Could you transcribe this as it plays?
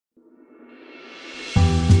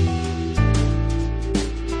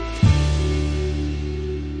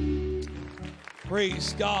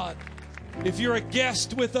Praise God. If you're a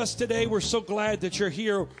guest with us today, we're so glad that you're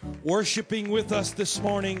here worshiping with us this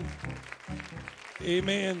morning.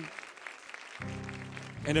 Amen.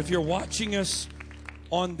 And if you're watching us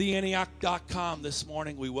on theantioch.com this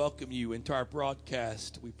morning, we welcome you into our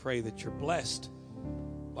broadcast. We pray that you're blessed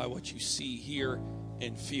by what you see, hear,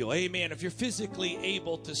 and feel. Amen. If you're physically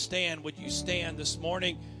able to stand, would you stand this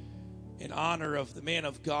morning in honor of the man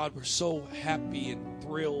of God? We're so happy and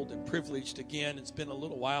thrilled and privileged again. It's been a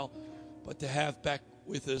little while, but to have back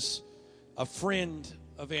with us a friend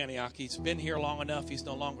of Antioch. He's been here long enough. He's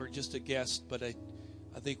no longer just a guest, but I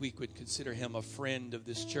think we could consider him a friend of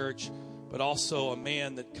this church, but also a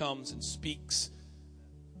man that comes and speaks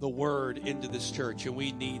the word into this church, and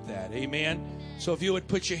we need that. Amen. So if you would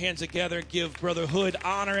put your hands together and give Brother Hood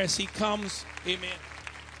honor as he comes. Amen.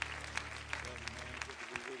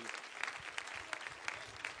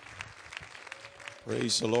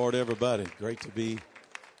 Praise the Lord, everybody. Great to be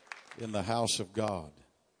in the house of God.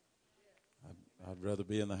 I'd rather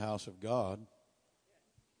be in the house of God.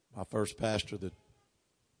 My first pastor that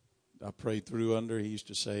I prayed through under, he used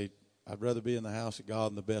to say, I'd rather be in the house of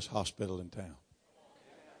God than the best hospital in town.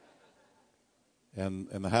 And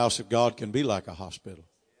the house of God can be like a hospital.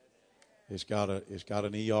 It's got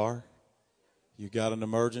an ER. You got an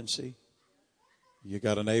emergency. You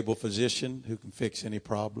got an able physician who can fix any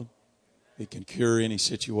problem. He can cure any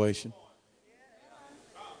situation.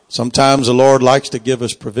 Sometimes the Lord likes to give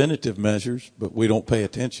us preventative measures, but we don't pay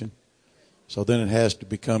attention. So then it has to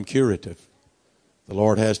become curative. The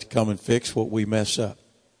Lord has to come and fix what we mess up.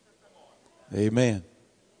 Amen.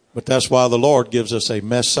 But that's why the Lord gives us a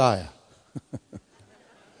Messiah.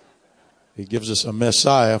 He gives us a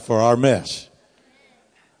Messiah for our mess.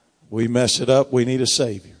 We mess it up, we need a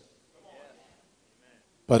Savior.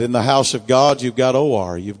 But in the house of God, you've got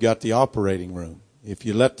OR. You've got the operating room. If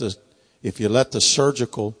you let the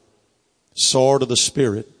surgical sword of the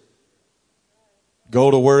Spirit go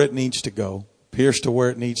to where it needs to go, pierce to where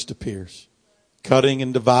it needs to pierce, cutting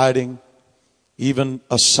and dividing, even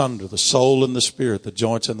asunder the soul and the spirit, the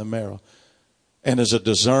joints and the marrow, and is a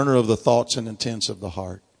discerner of the thoughts and intents of the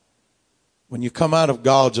heart. When you come out of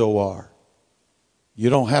God's OR, you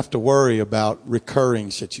don't have to worry about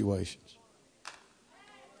recurring situations.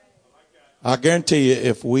 I guarantee you,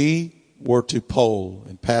 if we were to poll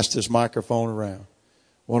and pass this microphone around,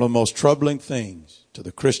 one of the most troubling things to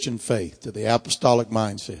the Christian faith, to the apostolic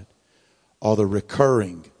mindset, are the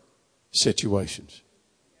recurring situations.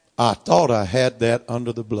 I thought I had that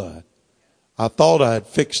under the blood. I thought I had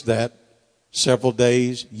fixed that several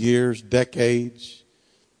days, years, decades,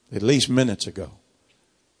 at least minutes ago.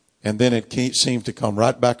 And then it seems to come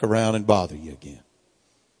right back around and bother you again.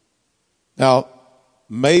 Now,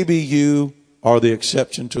 maybe you are the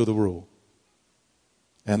exception to the rule.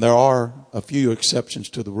 And there are a few exceptions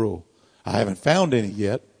to the rule. I haven't found any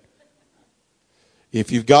yet.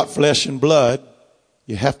 If you've got flesh and blood,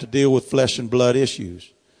 you have to deal with flesh and blood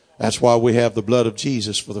issues. That's why we have the blood of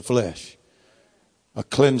Jesus for the flesh. A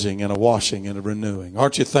cleansing and a washing and a renewing.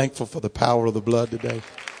 Aren't you thankful for the power of the blood today?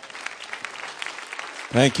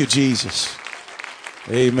 Thank you, Jesus.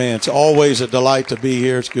 Amen. It's always a delight to be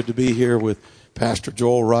here. It's good to be here with Pastor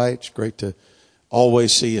Joel Wright. It's great to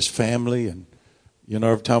always see his family. And, you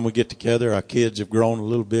know, every time we get together, our kids have grown a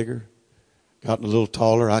little bigger, gotten a little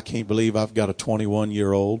taller. I can't believe I've got a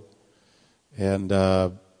 21-year-old. And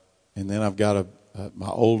then I've got my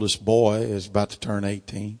oldest boy is about to turn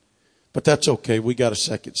 18. But that's okay. We got a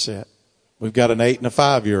second set. We've got an 8 and a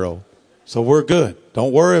 5-year-old. So we're good.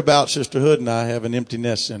 Don't worry about Sister Hood and I having empty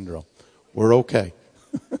nest syndrome. We're okay.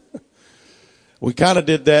 We kind of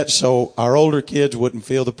did that so our older kids wouldn't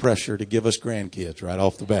feel the pressure to give us grandkids right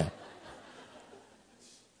off the bat.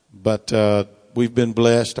 But we've been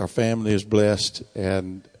blessed. Our family is blessed.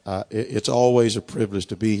 And it's always a privilege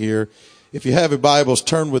to be here. If you have your Bibles,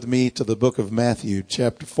 turn with me to the book of Matthew,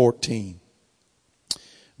 chapter 14.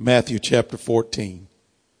 Matthew, chapter 14.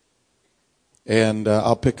 And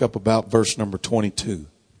I'll pick up about verse number 22.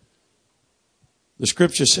 The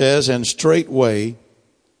scripture says, and straightway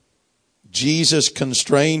Jesus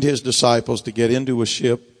constrained his disciples to get into a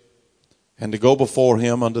ship and to go before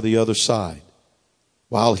him unto the other side,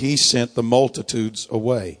 while he sent the multitudes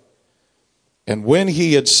away. And when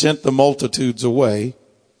he had sent the multitudes away,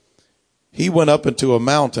 he went up into a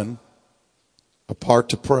mountain apart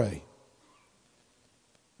to pray.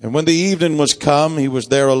 And when the evening was come, he was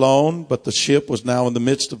there alone, but the ship was now in the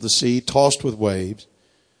midst of the sea, tossed with waves,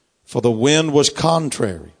 for the wind was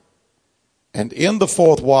contrary. And in the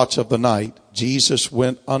fourth watch of the night, Jesus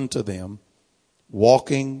went unto them,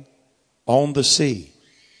 walking on the sea.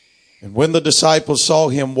 And when the disciples saw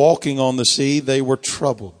him walking on the sea, they were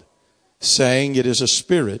troubled, saying, It is a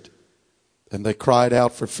spirit. And they cried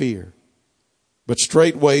out for fear. But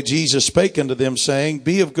straightway Jesus spake unto them, saying,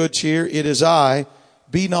 Be of good cheer, it is I,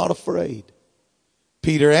 be not afraid.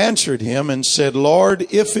 Peter answered him and said,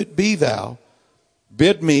 Lord, if it be thou,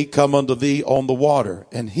 bid me come unto thee on the water.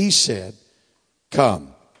 And he said,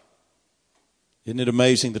 Come. Isn't it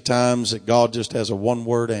amazing the times that God just has a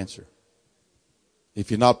one-word answer? If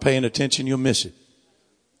you're not paying attention, you'll miss it.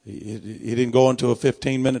 He didn't go into a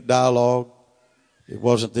 15-minute dialogue. It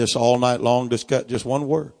wasn't this all night long, just one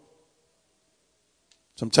word.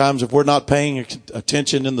 Sometimes if we're not paying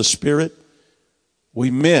attention in the Spirit, we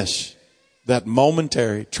miss that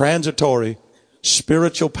momentary, transitory,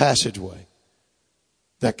 spiritual passageway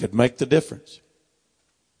that could make the difference.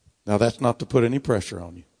 Now that's not to put any pressure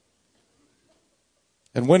on you.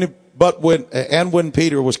 And when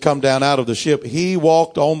Peter was come down out of the ship, he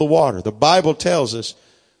walked on the water. The Bible tells us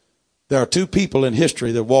there are two people in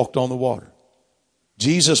history that walked on the water.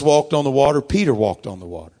 Jesus walked on the water. Peter walked on the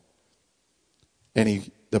water.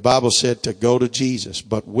 And the Bible said to go to Jesus.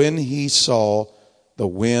 But when he saw the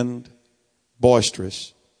wind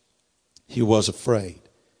boisterous, he was afraid.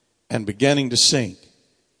 And beginning to sink,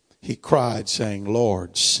 he cried, saying,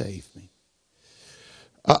 Lord, save me.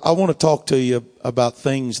 I want to talk to you about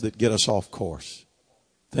things that get us off course.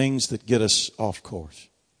 Things that get us off course.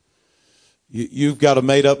 You've got a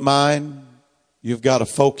made up mind. You've got a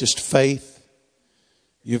focused faith.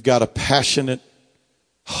 You've got a passionate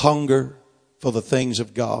hunger for the things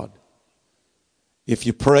of God. If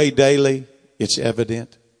you pray daily, it's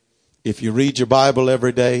evident. If you read your Bible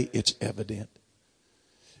every day, it's evident.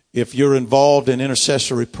 If you're involved in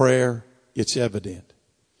intercessory prayer, it's evident.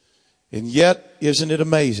 And yet, isn't it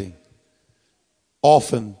amazing?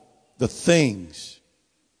 Often the things,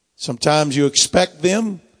 sometimes you expect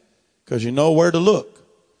them because you know where to look.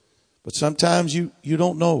 But sometimes you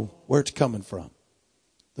don't know where it's coming from.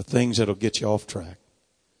 The things that'll get you off track.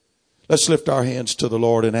 Let's lift our hands to the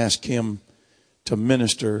Lord and ask him to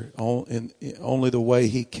minister in only the way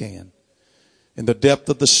he can. In the depth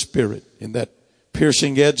of the Spirit, in that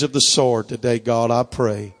piercing edge of the sword today, God, I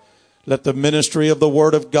pray. Let the ministry of the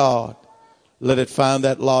Word of God, let it find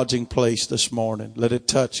that lodging place this morning. Let it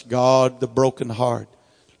touch, God, the broken heart.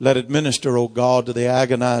 Let it minister, oh God, to the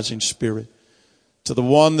agonizing spirit. To the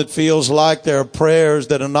one that feels like there are prayers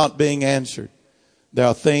that are not being answered. There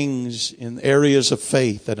are things in areas of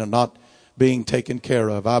faith that are not being taken care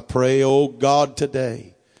of. I pray, oh God,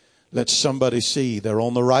 today, let somebody see they're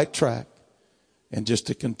on the right track and just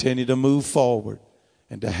to continue to move forward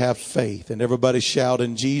and to have faith. And everybody shout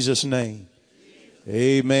in Jesus' name.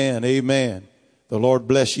 Amen. Amen. The Lord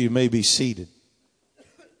bless you. You may be seated.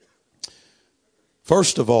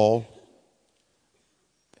 First of all,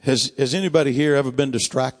 has anybody here ever been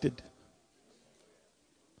distracted?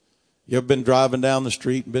 You ever been driving down the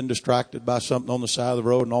street and been distracted by something on the side of the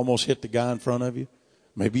road and almost hit the guy in front of you?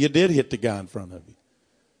 Maybe you did hit the guy in front of you.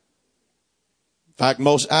 In fact,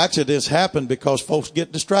 most accidents happen because folks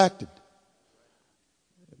get distracted.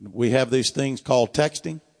 We have these things called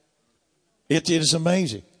texting. It is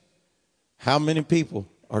amazing how many people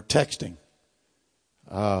are texting.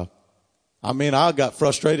 I got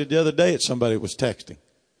frustrated the other day at somebody that was texting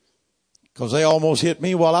because they almost hit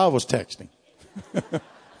me while I was texting.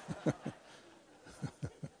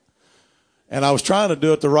 And I was trying to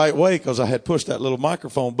do it the right way because I had pushed that little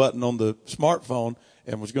microphone button on the smartphone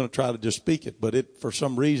and was going to try to just speak it. But for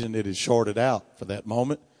some reason, it is shorted out for that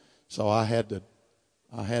moment. So I had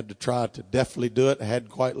to try to deftly do it. I hadn't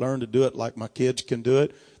quite learned to do it like my kids can do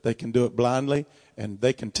it. They can do it blindly, and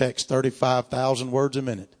they can text 35,000 words a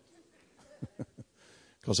minute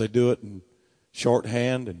because they do it in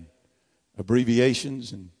shorthand and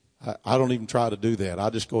abbreviations. And I don't even try to do that. I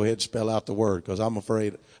just go ahead and spell out the word because I'm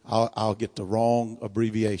afraid I'll get the wrong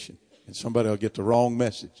abbreviation and somebody will get the wrong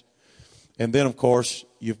message. And then, of course,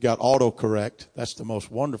 you've got autocorrect. That's the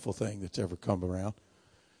most wonderful thing that's ever come around.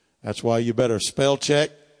 That's why you better spell check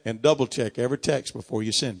and double check every text before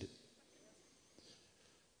you send it.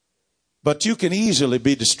 But you can easily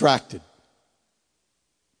be distracted.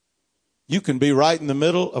 You can be right in the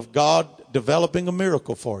middle of God developing a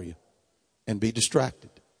miracle for you and be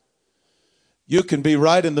distracted. You can be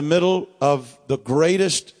right in the middle of the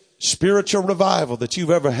greatest spiritual revival that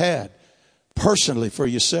you've ever had personally for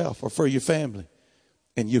yourself or for your family,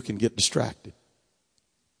 and you can get distracted.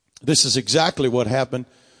 This is exactly what happened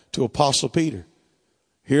to Apostle Peter.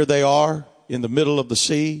 Here they are in the middle of the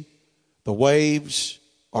sea. The waves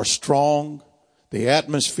are strong. The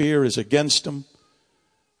atmosphere is against them.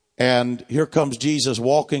 And here comes Jesus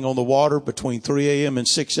walking on the water between 3 a.m. and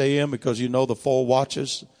 6 a.m. because you know the 4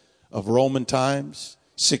 watches of Roman times.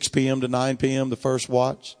 6 p.m. to 9 p.m. the first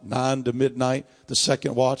watch, 9 to midnight the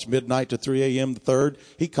second watch, midnight to 3 a.m. the third.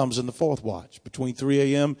 He comes in the 4th watch between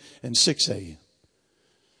 3 a.m. and 6 a.m.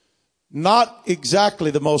 Not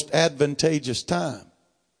exactly the most advantageous time,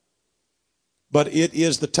 but it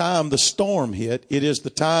is the time the storm hit. It is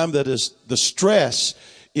the time that is the stress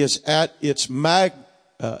is at its maximum,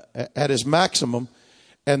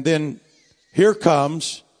 and then here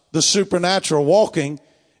comes the supernatural walking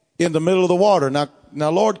in the middle of the water. Now,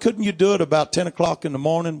 Lord, couldn't you do it about 10 o'clock in the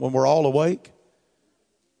morning when we're all awake?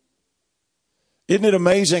 Isn't it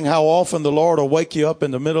amazing how often the Lord will wake you up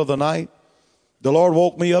in the middle of the night? The Lord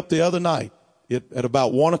woke me up the other night at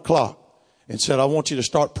about 1 o'clock and said, I want you to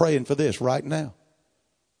start praying for this right now.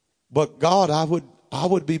 But God, I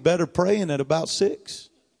would be better praying at about 6.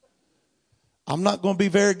 I'm not going to be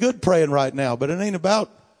very good praying right now, but it ain't about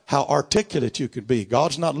how articulate you can be.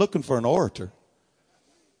 God's not looking for an orator.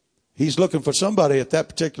 He's looking for somebody at that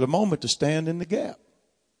particular moment to stand in the gap.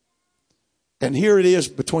 And here it is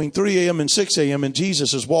between 3 a.m. and 6 a.m. and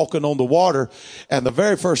Jesus is walking on the water. And the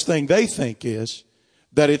very first thing they think is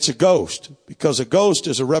that it's a ghost, because a ghost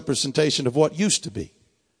is a representation of what used to be.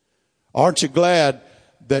 Aren't you glad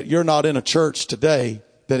that you're not in a church today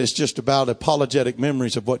that is just about apologetic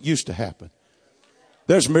memories of what used to happen?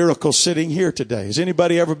 There's miracles sitting here today. Has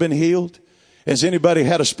anybody ever been healed? Has anybody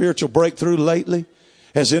had a spiritual breakthrough lately?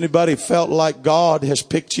 Has anybody felt like God has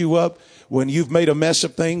picked you up when you've made a mess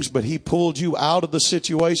of things, but He pulled you out of the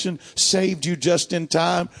situation, saved you just in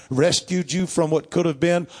time, rescued you from what could have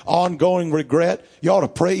been ongoing regret? You ought to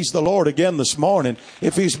praise the Lord again this morning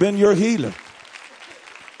if He's been your healer.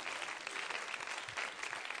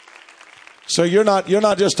 So you're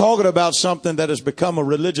not just talking about something that has become a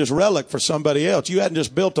religious relic for somebody else. You hadn't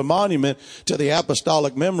just built a monument to the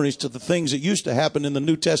apostolic memories, to the things that used to happen in the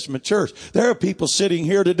New Testament church. There are people sitting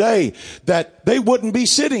here today that they wouldn't be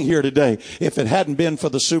sitting here today if it hadn't been for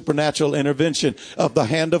the supernatural intervention of the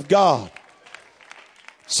hand of God.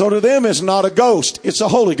 So to them, it's not a ghost. It's a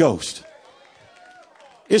Holy Ghost.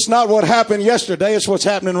 It's not what happened yesterday. It's what's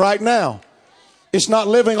happening right now. It's not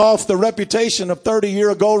living off the reputation of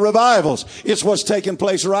 30-year-ago revivals. It's what's taking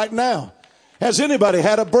place right now. Has anybody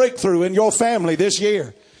had a breakthrough in your family this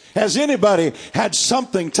year? Has anybody had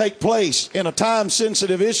something take place in a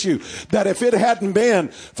time-sensitive issue that if it hadn't been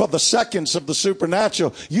for the seconds of the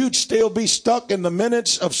supernatural, you'd still be stuck in the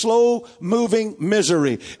minutes of slow-moving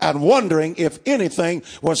misery and wondering if anything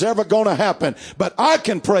was ever going to happen? But I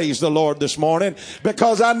can praise the Lord this morning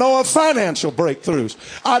because I know of financial breakthroughs.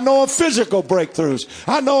 I know of physical breakthroughs.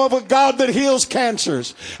 I know of a God that heals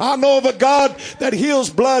cancers. I know of a God that heals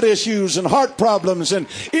blood issues and heart problems and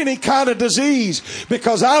any kind of disease,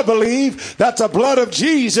 because I believe that the blood of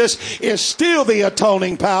Jesus is still the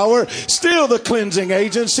atoning power, still the cleansing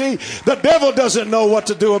agency. The devil doesn't know what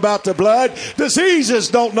to do about the blood. Diseases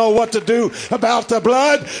don't know what to do about the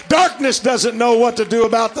blood. Darkness doesn't know what to do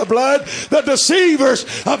about the blood. The deceivers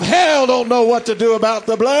of hell don't know what to do about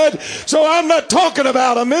the blood. So I'm not talking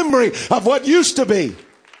about a memory of what used to be.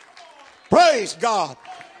 Praise God.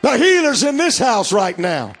 The healer's in this house right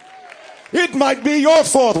now. It might be your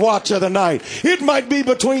 4th watch of the night. It might be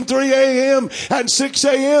between 3 a.m. and 6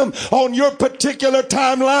 a.m. on your particular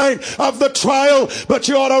timeline of the trial. But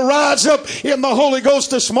you ought to rise up in the Holy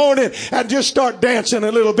Ghost this morning and just start dancing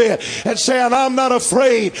a little bit and saying, I'm not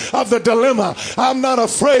afraid of the dilemma. I'm not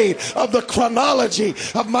afraid of the chronology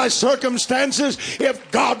of my circumstances. If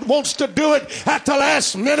God wants to do it at the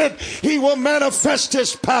last minute, He will manifest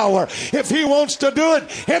His power. If He wants to do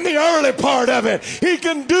it in the early part of it, He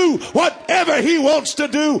can do whatever He wants to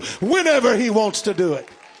do, whenever He wants to do it.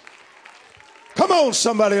 Come on,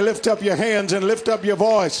 somebody, lift up your hands and lift up your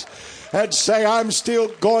voice and say, I'm still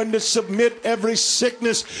going to submit every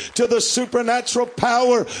sickness to the supernatural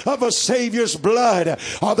power of a Savior's blood.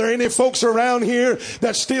 Are there any folks around here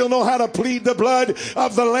that still know how to plead the blood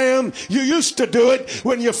of the Lamb? You used to do it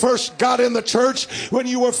when you first got in the church, when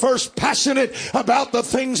you were first passionate about the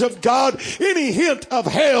things of God. Any hint of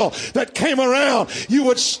hell that came around, you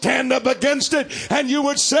would stand up against it and you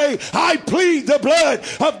would say, I plead the blood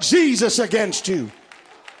of Jesus against you.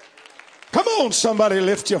 Come on, somebody,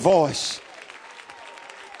 lift your voice.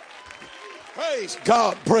 Praise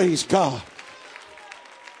God, praise God.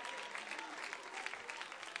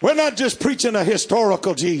 We're not just preaching a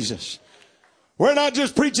historical Jesus. We're not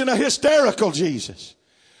just preaching a hysterical Jesus.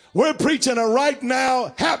 We're preaching a right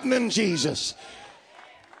now happening Jesus.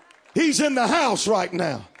 He's in the house right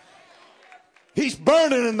now. He's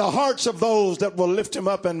burning in the hearts of those that will lift Him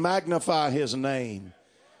up and magnify His name.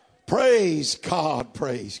 Praise God,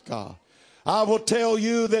 praise God. I will tell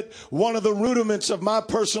you that one of the rudiments of my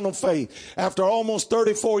personal faith, after almost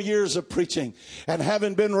 34 years of preaching and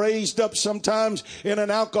having been raised up sometimes in an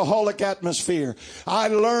alcoholic atmosphere, I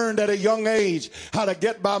learned at a young age how to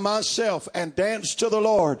get by myself and dance to the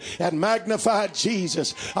Lord and magnify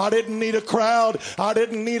Jesus. I didn't need a crowd. I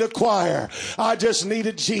didn't need a choir. I just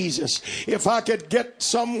needed Jesus. If I could get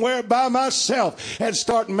somewhere by myself and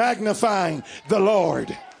start magnifying the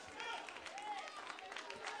Lord.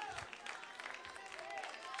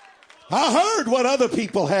 I heard what other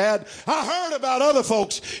people had. I heard about other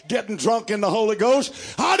folks getting drunk in the Holy Ghost.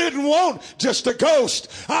 I didn't want just a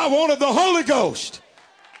ghost. I wanted the Holy Ghost.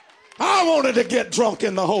 I wanted to get drunk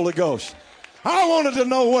in the Holy Ghost. I wanted to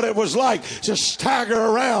know what it was like to stagger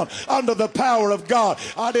around under the power of God.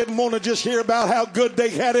 I didn't want to just hear about how good they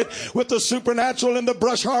had it with the supernatural in the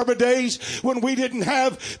Brush Harbor days when we didn't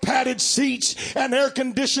have padded seats and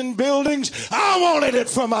air-conditioned buildings. I wanted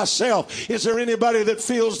it for myself. Is there anybody that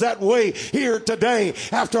feels that way here today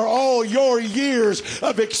after all your years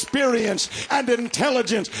of experience and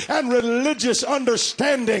intelligence and religious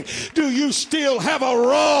understanding? Do you still have a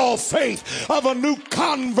raw faith of a new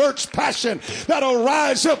convert's passion that'll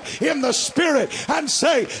rise up in the spirit and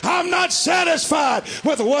say, I'm not satisfied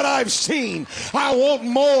with what I've seen. I want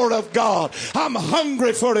more of God. I'm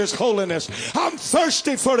hungry for His holiness. I'm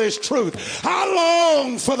thirsty for His truth. I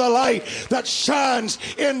long for the light that shines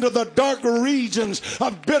into the dark regions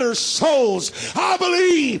of bitter souls. I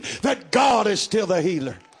believe that God is still the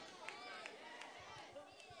healer.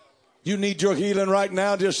 You need your healing right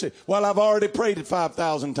now? Just say, well, I've already prayed it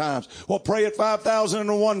 5,000 times. Well, pray it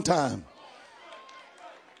 5,001 time.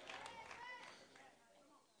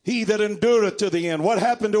 He that endureth to the end. What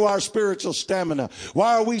happened to our spiritual stamina?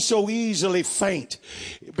 Why are we so easily faint?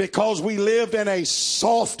 Because we lived in a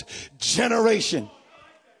soft generation.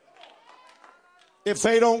 If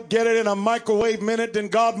they don't get it in a microwave minute, then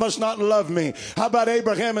God must not love me. How about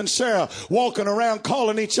Abraham and Sarah walking around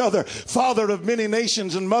calling each other father of many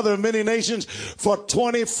nations and mother of many nations for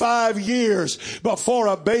 25 years before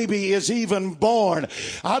a baby is even born?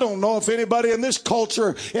 I don't know if anybody in this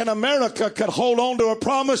culture in America could hold on to a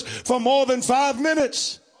promise for more than 5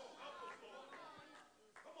 minutes.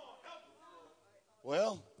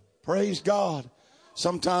 Well, praise God.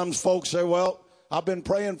 Sometimes folks say, well, I've been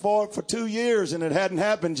praying for it for 2 years and it hadn't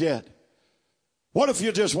happened yet. What if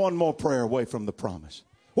you're just one more prayer away from the promise?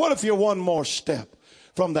 What if you're one more step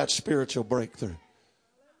from that spiritual breakthrough?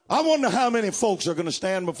 I wonder how many folks are going to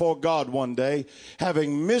stand before God one day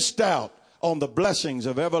having missed out on the blessings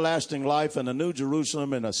of everlasting life and a new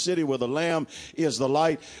Jerusalem and a city where the Lamb is the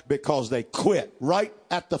light because they quit right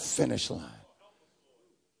at the finish line.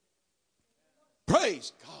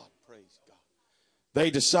 Praise God, praise God.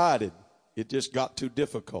 They decided it just got too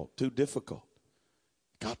difficult.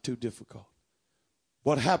 Got too difficult.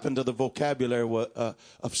 What happened to the vocabulary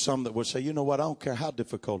of some that would say, you know what, I don't care how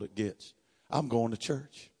difficult it gets. I'm going to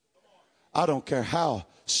church. I don't care how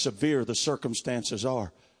severe the circumstances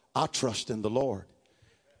are. I trust in the Lord.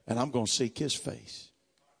 And I'm going to seek His face.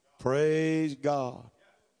 Praise God.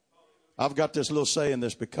 I've got this little saying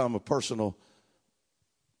that's become a personal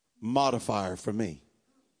modifier for me.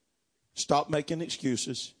 Stop making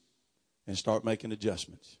excuses. And start making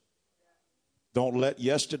adjustments. Don't let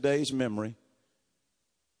yesterday's memory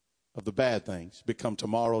of the bad things become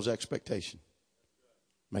tomorrow's expectation.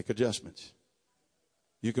 Make adjustments.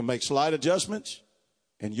 You can make slight adjustments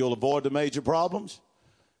and you'll avoid the major problems.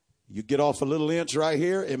 You get off a little inch right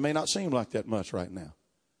here, it may not seem like that much right now.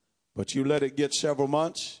 But you let it get several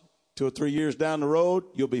months, 2 or 3 years down the road,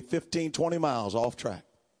 you'll be 15, 20 miles off track.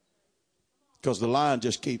 Because the line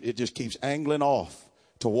just keeps angling off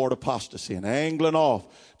toward apostasy and angling off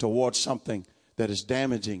towards something that is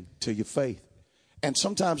damaging to your faith. And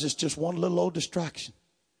sometimes it's just one little old distraction.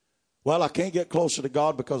 Well, I can't get closer to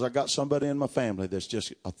God because I got somebody in my family that's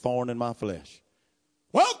just a thorn in my flesh.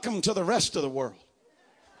 Welcome to the rest of the world.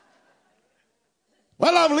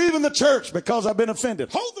 Well, I'm leaving the church because I've been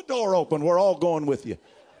offended. Hold the door open. We're all going with you.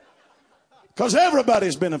 Because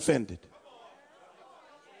everybody's been offended.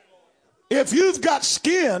 If you've got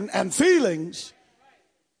skin and feelings,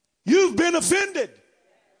 you've been offended.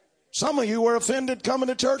 Some of you were offended coming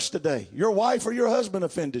to church today. Your wife or your husband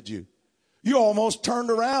offended you. You almost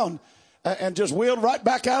turned around and just wheeled right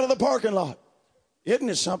back out of the parking lot. Isn't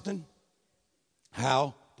it something?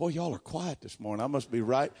 How? Boy, y'all are quiet this morning. I must be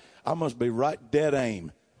right dead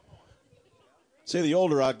aim. See, the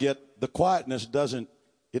older I get, the quietness doesn't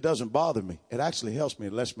bother me. It actually helps me.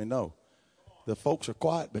 It lets me know. The folks are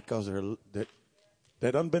quiet because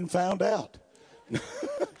they done been found out.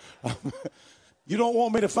 You don't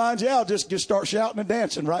want me to find you out, just start shouting and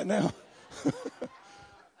dancing right now.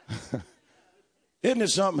 Isn't it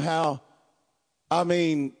something how, I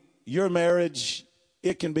mean, your marriage,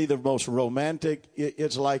 it can be the most romantic.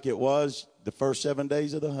 It's like it was the first 7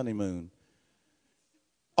 days of the honeymoon.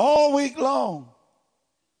 All week long.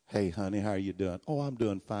 Hey, honey, how are you doing? Oh, I'm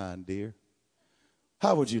doing fine, dear.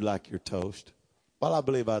 How would you like your toast? Well, I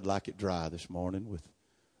believe I'd like it dry this morning with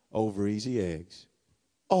over easy eggs.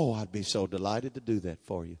 Oh, I'd be so delighted to do that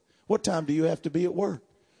for you. What time do you have to be at work?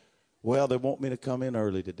 Well, they want me to come in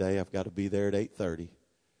early today. I've got to be there at 8:30.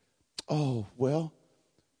 Oh, well,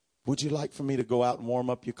 would you like for me to go out and warm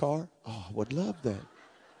up your car? Oh, I would love that.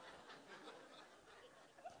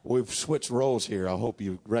 We've switched roles here. I hope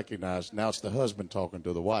you recognize now it's the husband talking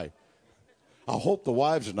to the wife. I hope the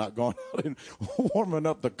wives are not going out and warming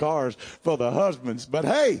up the cars for the husbands. But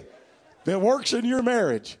hey, if it works in your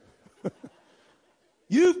marriage,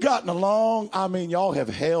 you've gotten along. I mean, y'all have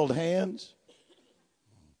held hands.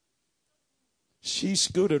 She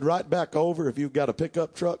scooted right back over. If you've got a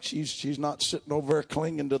pickup truck, she's not sitting over there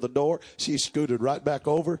clinging to the door. She scooted right back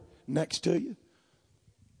over next to you.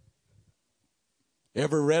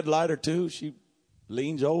 Every red light or two, she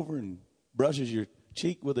leans over and brushes your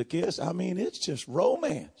cheek with a kiss. I mean, it's just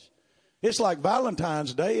romance. It's like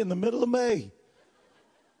Valentine's Day in the middle of May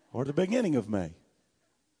or the beginning of May.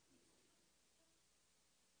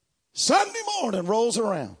 Sunday morning rolls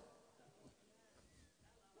around.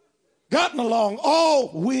 Gotten along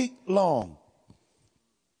all week long.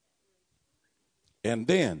 And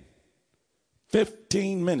then,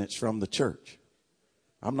 15 minutes from the church.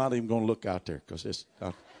 I'm not even going to look out there because it's...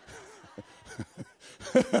 I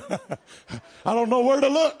don't know where to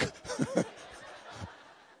look.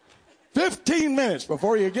 15 minutes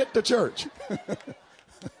before you get to church.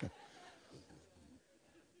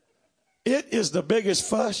 It is the biggest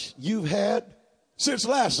fuss you've had since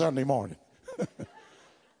last Sunday morning.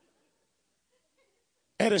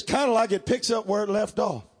 And it's kind of like it picks up where it left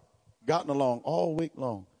off. Gotten along all week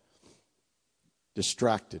long.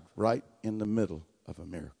 Distracted right in the middle of a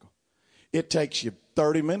miracle. It takes you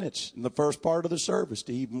 30 minutes in the first part of the service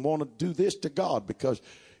to even want to do this to God because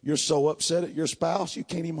you're so upset at your spouse you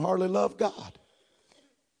can't even hardly love God.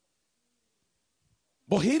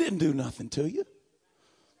 Well, he didn't do nothing to you.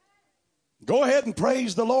 Go ahead and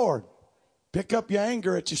praise the Lord. Pick up your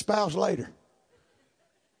anger at your spouse later.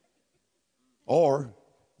 Or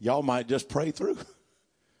y'all might just pray through.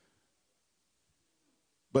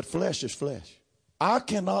 But flesh is flesh. I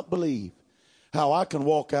cannot believe how I can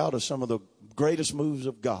walk out of some of the greatest moves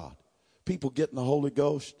of God. People getting the Holy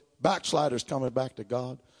Ghost. Backsliders coming back to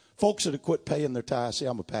God. Folks that have quit paying their tithes. See,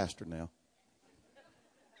 I'm a pastor now.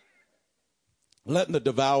 Letting the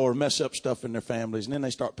devourer mess up stuff in their families, and then they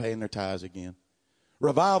start paying their tithes again.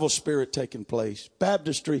 Revival spirit taking place.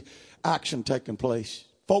 Baptistry action taking place.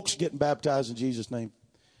 Folks getting baptized in Jesus' name.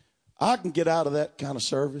 I can get out of that kind of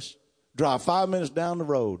service, drive 5 minutes down the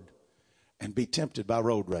road, and be tempted by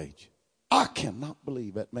road rage. I cannot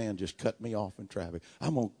believe that man just cut me off in traffic.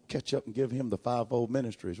 I'm going to catch up and give him the fivefold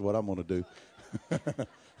ministry is what I'm going to do.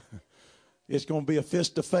 It's going to be a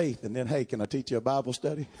fist of faith. And then, hey, can I teach you a Bible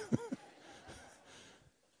study?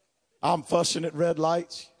 I'm fussing at red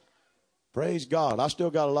lights. Praise God. I still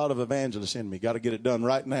got a lot of evangelists in me. Got to get it done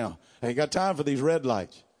right now. I ain't got time for these red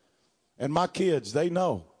lights. And my kids, they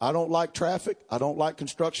know I don't like traffic, I don't like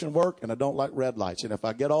construction work, and I don't like red lights. And if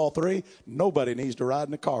I get all three, nobody needs to ride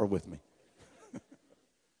in the car with me.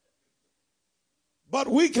 But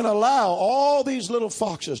we can allow all these little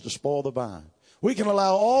foxes to spoil the vine. We can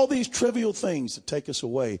allow all these trivial things to take us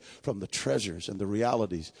away from the treasures and the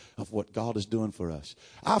realities of what God is doing for us.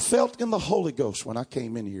 I felt in the Holy Ghost when I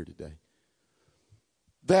came in here today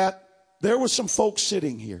that there were some folks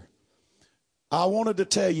sitting here. I wanted to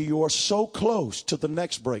tell you, you are so close to the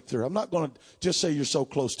next breakthrough. I'm not going to just say you're so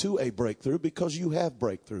close to a breakthrough because you have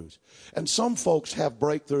breakthroughs. And some folks have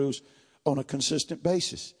breakthroughs on a consistent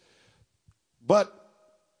basis. But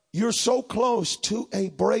you're so close to a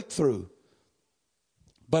breakthrough.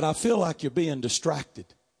 But I feel like you're being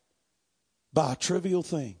distracted by a trivial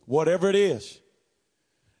thing, whatever it is.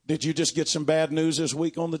 Did you just get some bad news this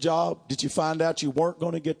week on the job? Did you find out you weren't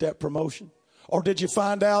going to get that promotion? Or did you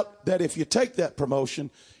find out that if you take that promotion,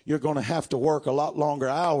 you're going to have to work a lot longer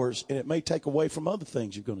hours and it may take away from other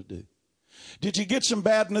things you're going to do? Did you get some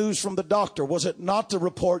bad news from the doctor? Was it not the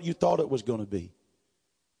report you thought it was going to be?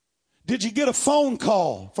 Did you get a phone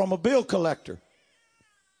call from a bill collector?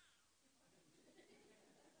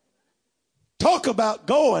 Talk about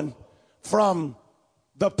going from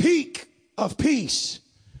the peak of peace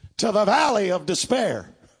to the valley of despair.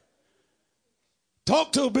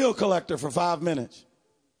 Talk to a bill collector for 5 minutes.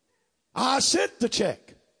 I sent the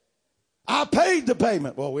check. I paid the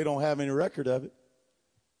payment. Well, we don't have any record of it.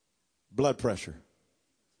 Blood pressure,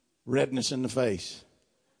 redness in the face,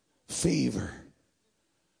 fever.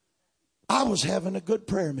 I was having a good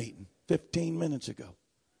prayer meeting 15 minutes ago.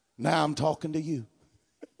 Now I'm talking to you.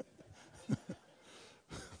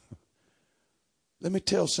 Let me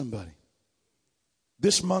tell somebody.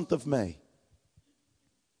 This month of May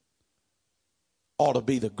ought to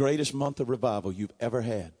be the greatest month of revival you've ever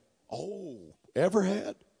had. Oh, ever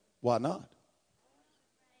had? Why not?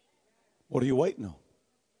 What are you waiting on?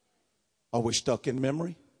 Are we stuck in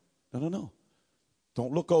memory? No.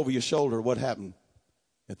 Don't look over your shoulder what happened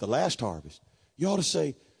at the last harvest. You ought to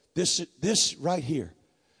say, this right here.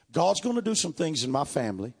 God's going to do some things in my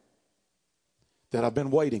family that I've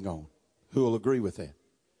been waiting on. Who will agree with that?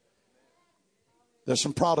 There's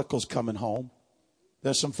some prodigals coming home.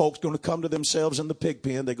 There's some folks going to come to themselves in the pig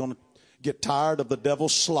pen. They're going to get tired of the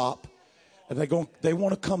devil's slop. And they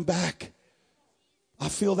want to come back. I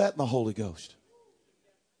feel that in the Holy Ghost.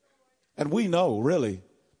 And we know, really,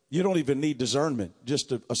 you don't even need discernment.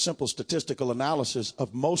 Just a simple statistical analysis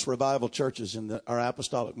of most revival churches in our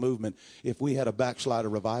apostolic movement. If we had a backslider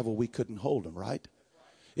revival, we couldn't hold them, right?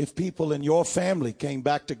 If people in your family came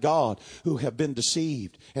back to God who have been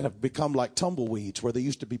deceived and have become like tumbleweeds where they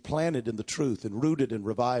used to be planted in the truth and rooted in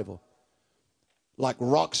revival, like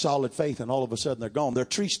rock solid faith, and all of a sudden they're gone. They're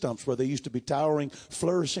tree stumps where they used to be towering,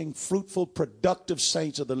 flourishing, fruitful, productive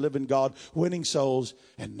saints of the living God, winning souls,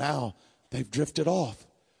 and now they've drifted off.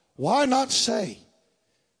 Why not say,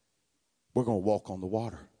 we're going to walk on the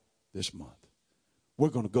water this month. We're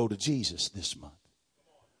going to go to Jesus this month.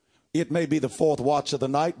 It may be the fourth watch of the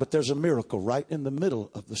night, but there's a miracle right in the middle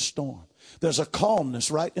of the storm. There's a calmness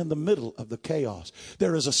right in the middle of the chaos.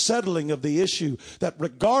 There is a settling of the issue that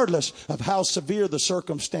regardless of how severe the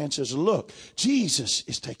circumstances look, Jesus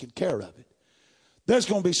is taking care of it. There's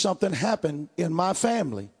going to be something happen in my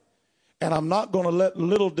family, and I'm not going to let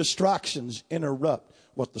little distractions interrupt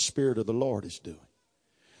what the Spirit of the Lord is doing.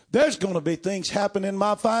 There's going to be things happen in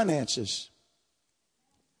my finances.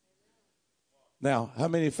 Now, how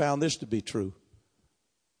many found this to be true?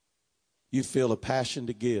 You feel a passion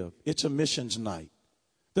to give. It's a missions night.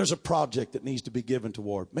 There's a project that needs to be given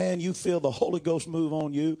toward. Man, you feel the Holy Ghost move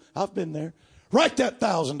on you. I've been there. Write that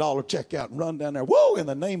 $1,000 check out and run down there. Whoa, in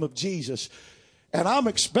the name of Jesus. And I'm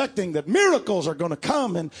expecting that miracles are going to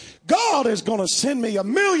come and God is going to send me a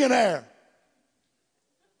millionaire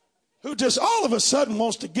who just all of a sudden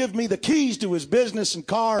wants to give me the keys to his business and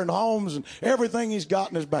car and homes and everything he's got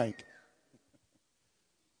in his bank.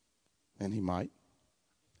 And he might.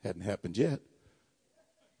 Hadn't happened yet.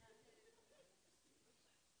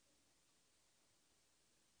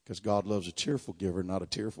 Because God loves a cheerful giver, not a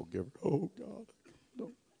tearful giver. Oh, God,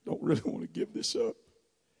 don't really want to give this up.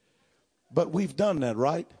 But we've done that,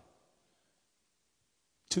 right?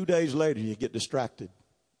 2 days later, you get distracted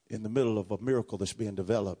in the middle of a miracle that's being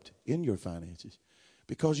developed in your finances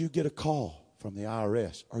because you get a call from the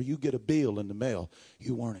IRS or you get a bill in the mail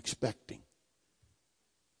you weren't expecting.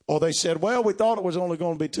 Or they said, well, we thought it was only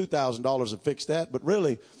going to be $2,000 to fix that, but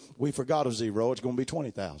really, we forgot a zero. It's going to be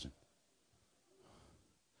 $20,000.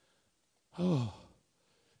 Oh,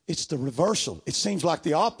 it's the reversal. It seems like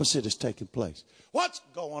the opposite is taking place. What's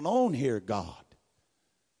going on here, God?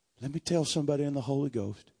 Let me tell somebody in the Holy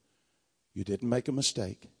Ghost, you didn't make a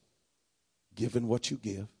mistake giving what you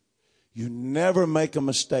give. You never make a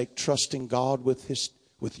mistake trusting God with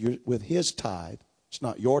his tithe. It's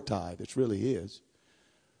not your tithe. It's really his.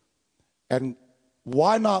 And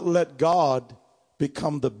why not let God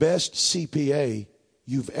become the best CPA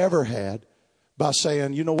you've ever had by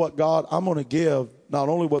saying, you know what, God, I'm going to give not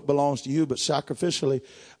only what belongs to you, but sacrificially,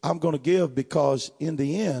 I'm going to give because in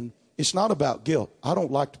the end, it's not about guilt. I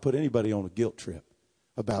don't like to put anybody on a guilt trip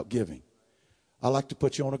about giving. I like to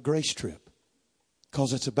put you on a grace trip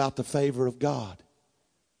because it's about the favor of God.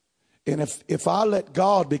 And if I let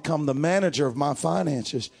God become the manager of my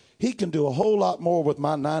finances, he can do a whole lot more with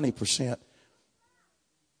my 90%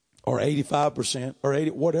 or 85% or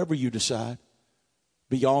 80%, whatever you decide,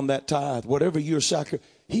 beyond that tithe, whatever your sacrifice.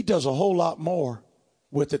 He does a whole lot more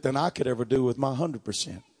with it than I could ever do with my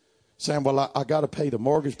 100%. Saying, well, I got to pay the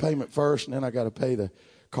mortgage payment first, and then I got to pay the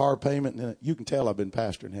car payment. And then you can tell I've been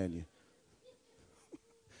pastoring, hadn't you?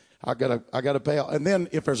 I got to pay. And then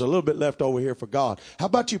if there's a little bit left over here for God, how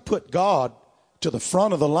about you put God to the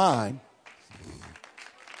front of the line?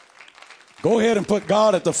 Go ahead and put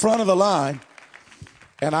God at the front of the line.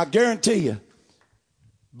 And I guarantee you,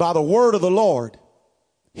 by the word of the Lord,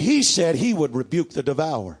 he said he would rebuke the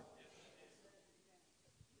devourer.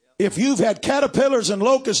 If you've had caterpillars and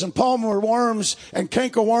locusts and palmer worms and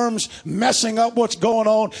canker worms messing up what's going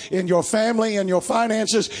on in your family, in your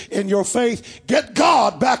finances, in your faith, get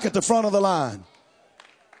God back at the front of the line.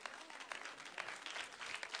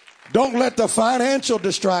 Don't let the financial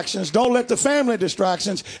distractions, don't let the family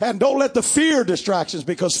distractions, and don't let the fear distractions,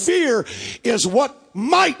 because fear is what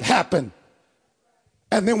might happen.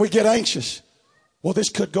 And then we get anxious. Well, this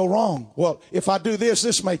could go wrong. Well, if I do this,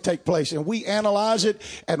 this may take place. And we analyze it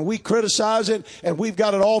and we criticize it and we've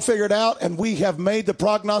got it all figured out and we have made the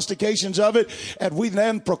prognostications of it and we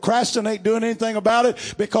then procrastinate doing anything about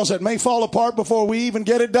it because it may fall apart before we even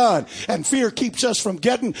get it done. And fear keeps us from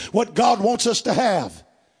getting what God wants us to have.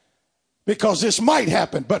 Because this might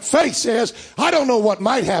happen. But faith says, I don't know what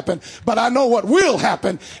might happen, but I know what will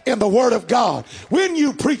happen in the Word of God. When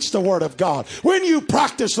you preach the Word of God, when you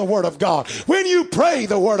practice the Word of God, when you pray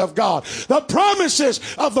the Word of God, the promises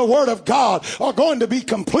of the Word of God are going to be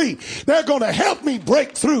complete. They're going to help me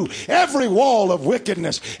break through every wall of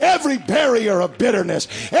wickedness, every barrier of bitterness,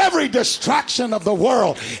 every distraction of the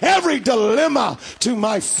world, every dilemma to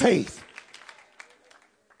my faith.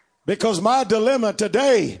 Because my dilemma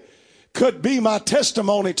today could be my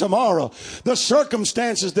testimony tomorrow. The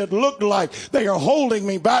circumstances that look like they are holding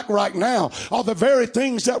me back right now are the very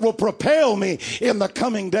things that will propel me in the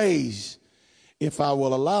coming days. If I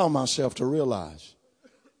will allow myself to realize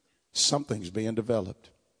something's being developed.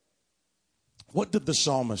 What did the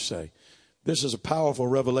psalmist say? This is a powerful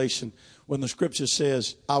revelation when the scripture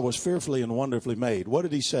says, I was fearfully and wonderfully made. What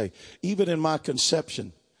did he say? Even in my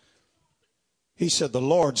conception, he said, the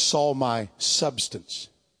Lord saw my substance.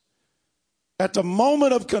 At the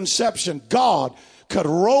moment of conception, God could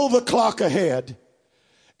roll the clock ahead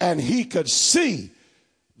and he could see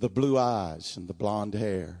the blue eyes and the blonde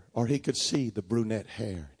hair, or he could see the brunette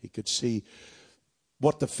hair. He could see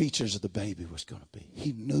what the features of the baby was going to be.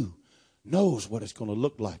 He knows what it's going to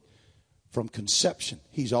look like from conception.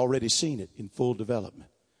 He's already seen it in full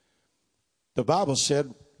development. The Bible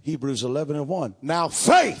said, Hebrews 11:1, now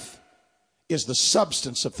faith is the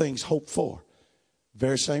substance of things hoped for.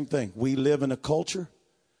 Very same thing. We live in a culture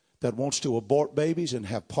that wants to abort babies and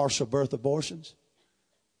have partial birth abortions.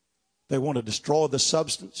 They want to destroy the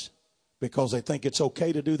substance because they think it's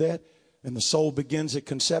okay to do that. And the soul begins at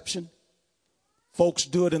conception. Folks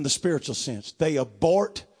do it in the spiritual sense. They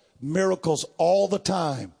abort miracles all the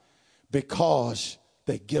time because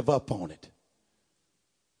they give up on it.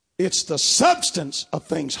 It's the substance of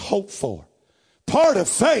things hoped for. Part of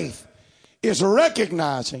faith is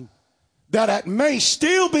recognizing that it may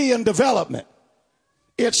still be in development.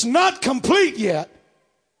 It's not complete yet,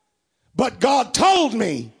 but God told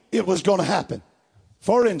me it was going to happen.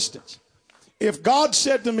 For instance, if God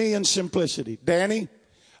said to me in simplicity, Danny,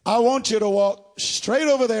 I want you to walk straight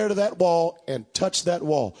over there to that wall and touch that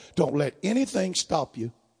wall. Don't let anything stop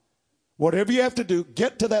you. Whatever you have to do,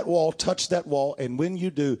 get to that wall, touch that wall, and when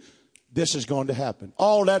you do, this is going to happen.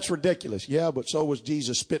 Oh, that's ridiculous. Yeah, but so was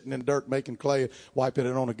Jesus spitting in dirt, making clay, wiping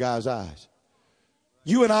it on a guy's eyes.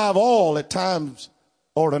 You and I have all at times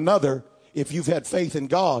or another, if you've had faith in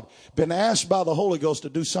God, been asked by the Holy Ghost to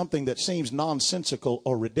do something that seems nonsensical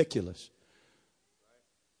or ridiculous.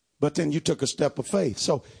 But then you took a step of faith.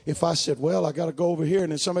 So if I said, well, I got to go over here,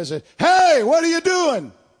 and then somebody said, hey, what are you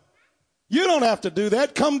doing? You don't have to do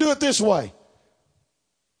that. Come do it this way.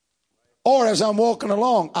 Or as I'm walking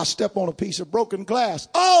along, I step on a piece of broken glass.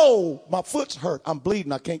 Oh, my foot's hurt. I'm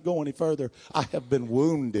bleeding. I can't go any further. I have been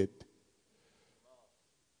wounded.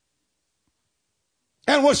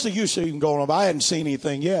 And what's the use of even going on? I hadn't seen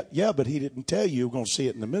anything yet. Yeah, but he didn't tell you were going to see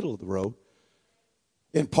it in the middle of the road.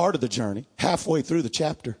 In part of the journey, halfway through the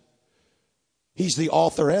chapter. He's the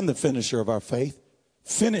author and the finisher of our faith.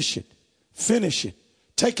 Finish it. Finish it.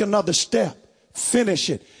 Take another step. Finish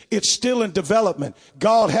it. It's still in development.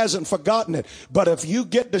 God hasn't forgotten it. But if you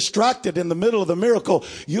get distracted in the middle of the miracle,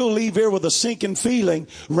 you'll leave here with a sinking feeling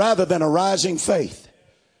rather than a rising faith.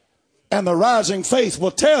 And the rising faith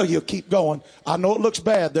will tell you, keep going. I know it looks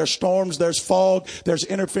bad. There's storms, there's fog, there's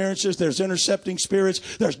interferences, there's intercepting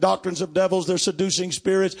spirits, there's doctrines of devils, there's seducing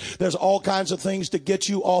spirits, there's all kinds of things to get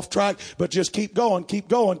you off track. But just keep going, keep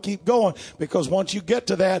going, keep going. Because once you get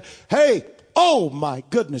to that, hey, oh my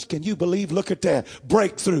goodness, can you believe? Look at that.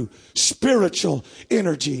 Breakthrough, spiritual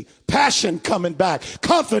energy, passion coming back,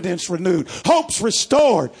 confidence renewed, hopes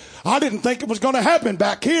restored. I didn't think it was going to happen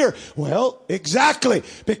back here. Well, exactly,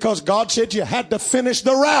 because God said you had to finish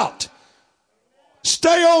the route.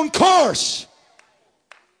 Stay on course.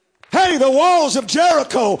 Hey, the walls of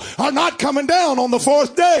Jericho are not coming down on the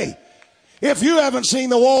fourth day. If you haven't seen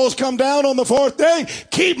the walls come down on the fourth day,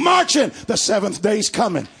 keep marching. The seventh day's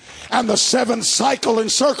coming. and the seventh cycle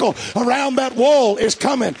and circle around that wall is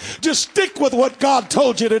coming. Just stick with what God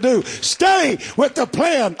told you to do. Stay with the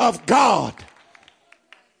plan of God.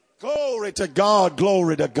 Glory to God.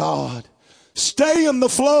 Glory to God. Stay in the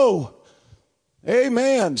flow.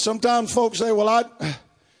 Amen. Sometimes folks say, well,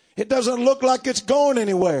 it doesn't look like it's going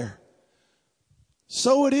anywhere.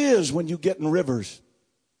 So it is when you get in rivers.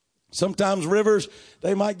 Sometimes rivers,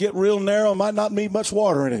 they might get real narrow, might not be much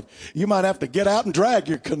water in it. You might have to get out and drag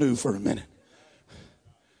your canoe for a minute.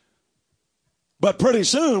 But pretty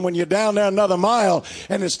soon when you're down there another mile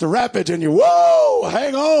and it's the rapids and you, whoa,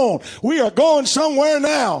 hang on. We are going somewhere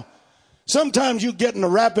now. Sometimes you get in the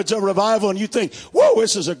rapids of revival and you think, whoa,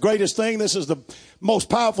 this is the greatest thing. This is the most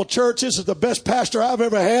powerful church. This is the best pastor I've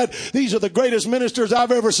ever had. These are the greatest ministers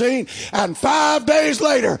I've ever seen. And 5 days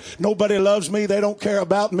later, nobody loves me. They don't care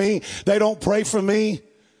about me. They don't pray for me.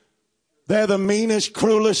 They're the meanest,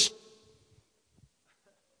 cruelest.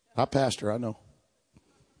 I pastor, I know.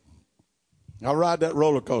 I ride that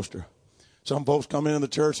roller coaster. Some folks come into the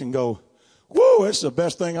church and go, whoa, it's the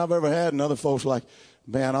best thing I've ever had. And other folks like,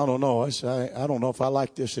 man, I don't know. I don't know if I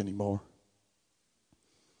like this anymore.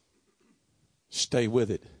 Stay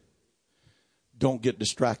with it. Don't get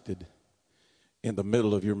distracted in the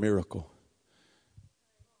middle of your miracle.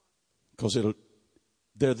 Because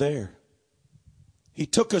they're there. He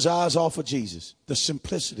took his eyes off of Jesus. The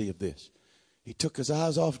simplicity of this. He took his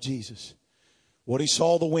eyes off Jesus. What he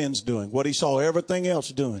saw the winds doing. What he saw everything else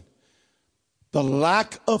doing. The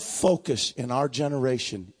lack of focus in our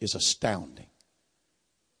generation is astounding.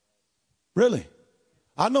 Really?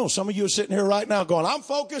 I know some of you are sitting here right now going, I'm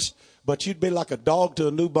focused, but you'd be like a dog to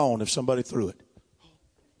a new bone if somebody threw it.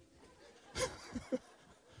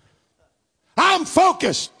 I'm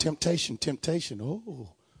focused. Temptation, temptation.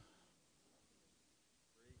 Oh.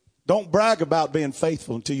 Don't brag about being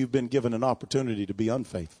faithful until you've been given an opportunity to be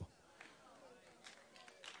unfaithful.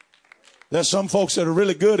 There's some folks that are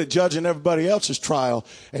really good at judging everybody else's trial,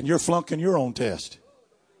 and you're flunking your own test.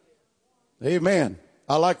 Amen.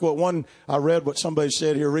 I like I read what somebody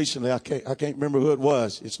said here recently. I can't remember who it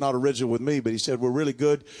was. It's not original with me, but he said, we're really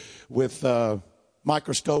good with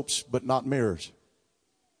microscopes, but not mirrors.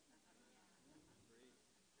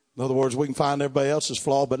 In other words, we can find everybody else's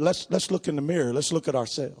flaw, but let's look in the mirror. Let's look at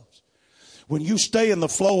ourselves. When you stay in the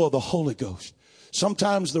flow of the Holy Ghost,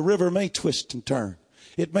 sometimes the river may twist and turn.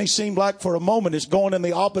 It may seem like for a moment it's going in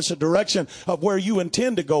the opposite direction of where you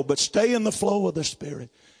intend to go, but stay in the flow of the Spirit.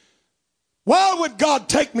 Why would God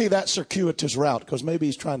take me that circuitous route? Because maybe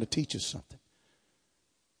he's trying to teach us something.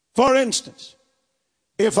 For instance,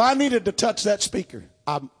 if I needed to touch that speaker,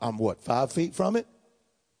 I'm 5 feet from it?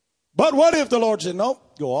 But what if the Lord said, no,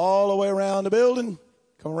 go all the way around the building,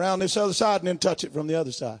 come around this other side and then touch it from the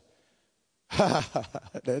other side?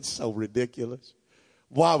 That's so ridiculous.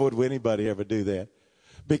 Why would anybody ever do that?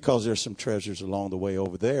 Because there's some treasures along the way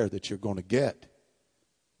over there that you're going to get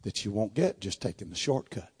that you won't get just taking the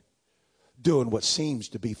shortcut. Doing what seems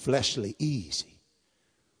to be fleshly easy.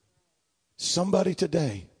 Somebody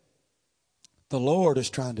today, the Lord is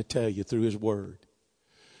trying to tell you through his word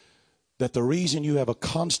that the reason you have a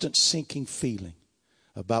constant sinking feeling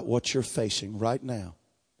about what you're facing right now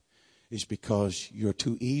is because you're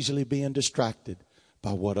too easily being distracted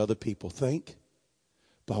by what other people think,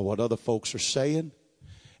 by what other folks are saying,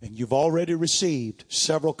 and you've already received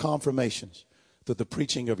several confirmations through the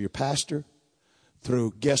preaching of your pastor,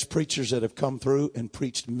 through guest preachers that have come through and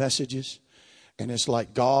preached messages. And it's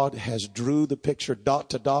like God has drew the picture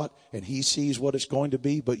dot to dot and he sees what it's going to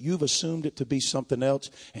be, but you've assumed it to be something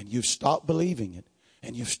else and you've stopped believing it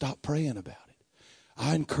and you've stopped praying about it.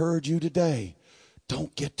 I encourage you today,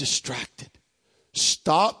 don't get distracted.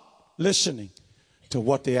 Stop listening to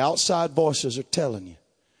what the outside voices are telling you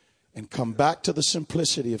and come back to the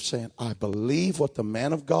simplicity of saying, I believe what the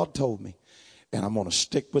man of God told me and I'm going to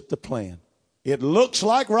stick with the plan. It looks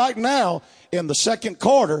like right now in the second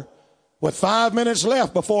quarter with 5 minutes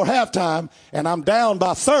left before halftime and I'm down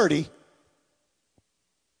by 30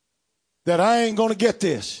 that I ain't going to get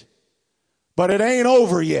this. But it ain't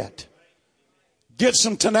over yet. Get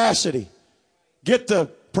some tenacity. Get the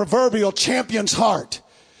proverbial champion's heart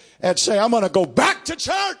and say, I'm going to go back to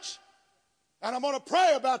church and I'm going to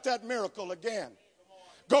pray about that miracle again.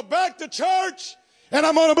 Go back to church. And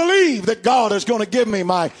I'm going to believe that God is going to give me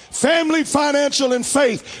my family, financial, and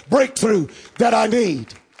faith breakthrough that I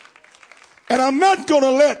need. And I'm not going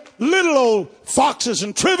to let little old foxes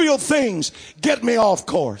and trivial things get me off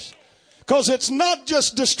course. Because it's not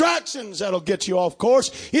just distractions that'll get you off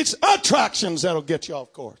course. It's attractions that'll get you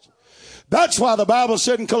off course. That's why the Bible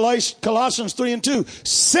said in Colossians 3:2,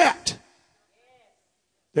 set.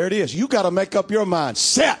 There it is. You got to make up your mind.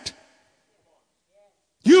 Set.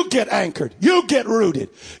 You get anchored. You get rooted.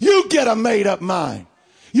 You get a made up mind.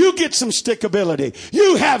 You get some stickability.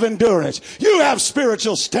 You have endurance. You have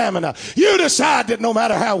spiritual stamina. You decide that no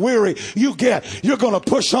matter how weary you get, you're going to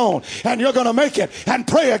push on and you're going to make it and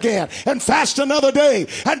pray again and fast another day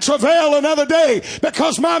and travail another day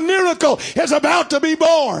because my miracle is about to be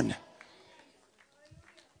born.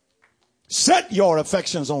 Set your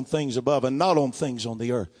affections on things above and not on things on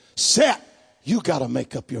the earth. Set. You got to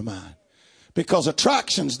make up your mind. Because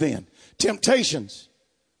attractions then, temptations,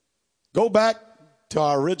 go back to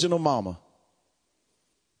our original mama.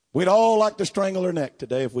 We'd all like to strangle her neck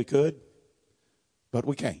today if we could, but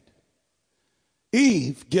we can't.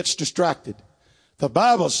 Eve gets distracted. The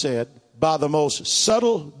Bible said by the most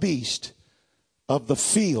subtle beast of the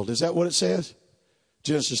field. Is that what it says?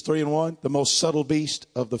 Genesis 3:1, the most subtle beast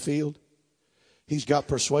of the field. He's got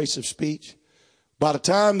persuasive speech. By the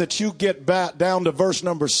time that you get back down to verse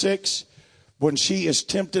number 6, when she is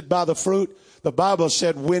tempted by the fruit, the Bible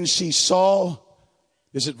said when she saw,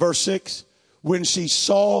 is it verse 6? When she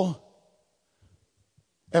saw,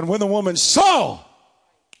 and when the woman saw,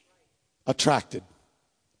 attracted,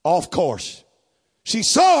 off course. She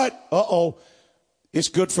saw it. Uh-oh. It's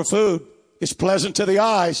good for food. It's pleasant to the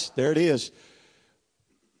eyes. There it is.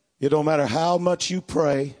 It don't matter how much you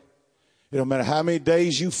pray. It don't matter how many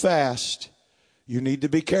days you fast. You need to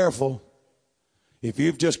be careful. If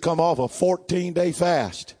you've just come off a 14-day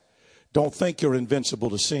fast, don't think you're invincible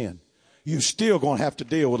to sin. You're still going to have to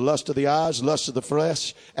deal with lust of the eyes, lust of the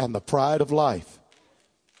flesh, and the pride of life.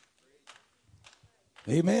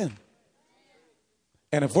 Amen.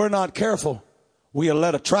 And if we're not careful, we'll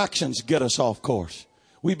let attractions get us off course.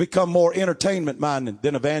 We become more entertainment minded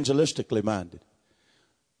than evangelistically minded.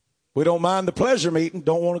 We don't mind the pleasure meeting,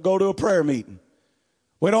 don't want to go to a prayer meeting.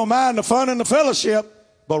 We don't mind the fun and the fellowship,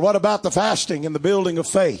 but what about the fasting and the building of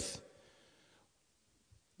faith?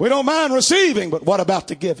 We don't mind receiving, but what about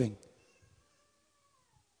the giving?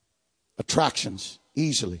 Attractions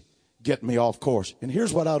easily get me off course. And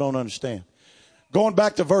here's what I don't understand. Going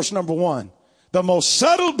back to verse number 1, the most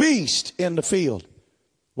subtle beast in the field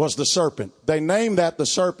was the serpent. They named that the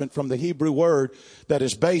serpent from the Hebrew word that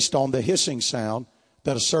is based on the hissing sound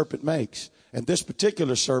that a serpent makes. And this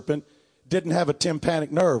particular serpent didn't have a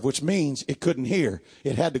tympanic nerve, which means it couldn't hear.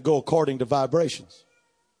 It had to go according to vibrations.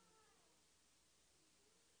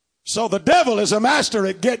 So the devil is a master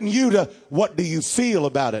at getting you to what do you feel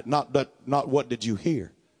about it, not what did you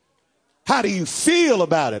hear. How do you feel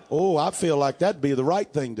about it? Oh, I feel like that'd be the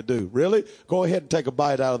right thing to do. Really? Go ahead and take a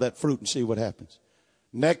bite out of that fruit and see what happens.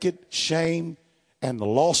 Naked, shame, and the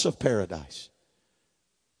loss of paradise.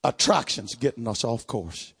 Attractions getting us off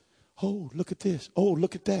course. Oh, look at this. Oh,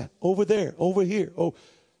 look at that. Over there, over here. Oh,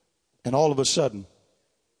 and all of a sudden,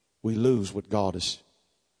 we lose what God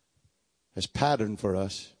has patterned for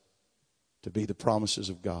us to be the promises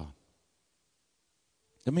of God.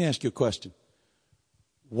 Let me ask you a question.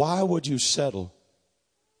 Why would you settle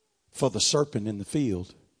for the serpent in the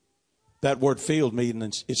field? That word field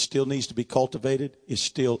means it still needs to be cultivated. It's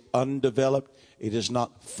still undeveloped. It is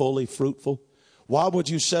not fully fruitful. Why would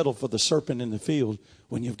you settle for the serpent in the field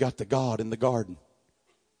when you've got the God in the garden?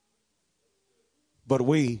 But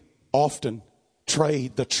we often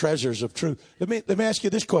trade the treasures of truth. Let me ask you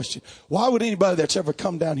this question. Why would anybody that's ever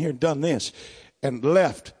come down here and done this and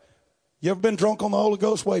left? You ever been drunk on the Holy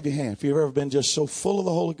Ghost? Wave your hand. If you've ever been just so full of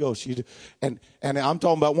the Holy Ghost. And I'm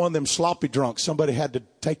talking about one of them sloppy drunks. Somebody had to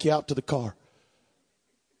take you out to the car.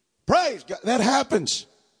 Praise God. That happens.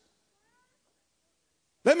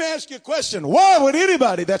 Let me ask you a question. Why would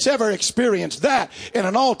anybody that's ever experienced that in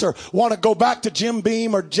an altar want to go back to Jim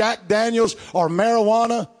Beam or Jack Daniels or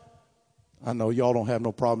marijuana? I know y'all don't have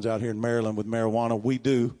no problems out here in Maryland with marijuana. We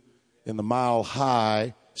do in the Mile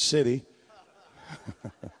High City.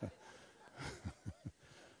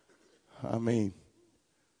 I mean,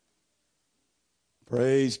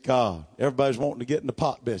 praise God. Everybody's wanting to get in the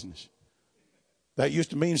pot business. That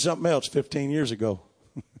used to mean something else 15 years ago.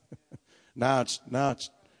 Now it's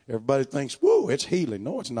everybody thinks, whoa, it's healing.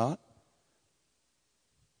 No, it's not.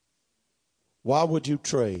 Why would you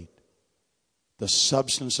trade the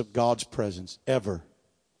substance of God's presence ever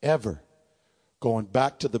going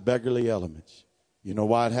back to the beggarly elements? You know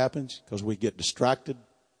why it happens? Because we get distracted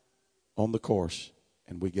on the course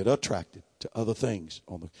and we get attracted to other things.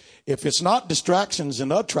 If it's not distractions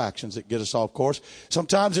and attractions that get us off course,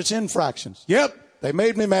 sometimes it's infractions. Yep, they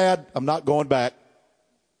made me mad. I'm not going back.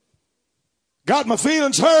 Got my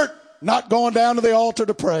feelings hurt, not going down to the altar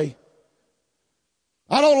to pray.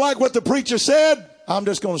 I don't like what the preacher said. I'm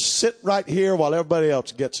just going to sit right here while everybody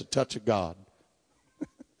else gets a touch of God.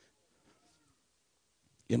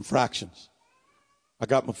 Infractions. I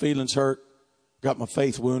got my feelings hurt, got my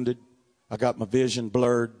faith wounded, I got my vision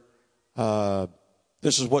blurred.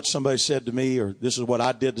 This is what somebody said to me, or this is what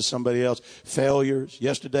I did to somebody else. Failures,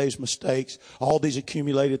 yesterday's mistakes, all these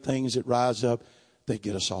accumulated things that rise up, they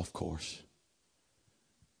get us off course.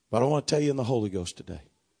 But I want to tell you in the Holy Ghost today,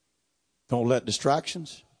 don't let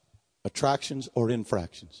distractions, attractions, or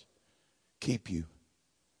infractions keep you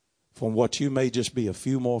from what you may just be a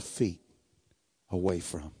few more feet away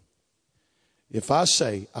from. If I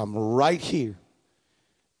say I'm right here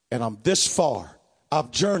and I'm this far,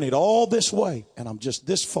 I've journeyed all this way and I'm just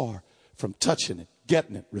this far from touching it,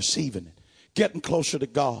 getting it, receiving it, getting closer to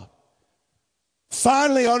God,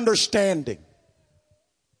 finally understanding,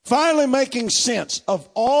 finally making sense of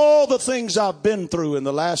all the things I've been through in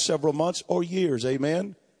the last several months or years.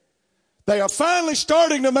 Amen. They are finally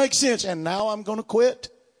starting to make sense. And now I'm going to quit.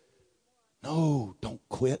 No, don't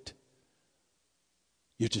quit.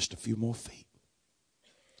 You're just a few more feet.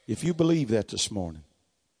 If you believe that this morning,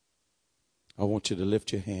 I want you to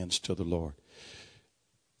lift your hands to the Lord.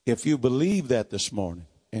 If you believe that this morning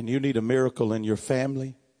and you need a miracle in your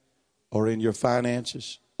family or in your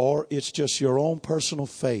finances, or it's just your own personal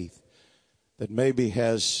faith that maybe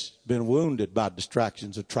has been wounded by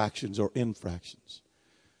distractions, attractions, or infractions,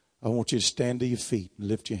 I want you to stand to your feet and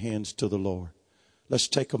lift your hands to the Lord. Let's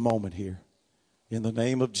take a moment here in the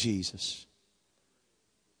name of Jesus.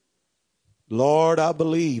 Lord, I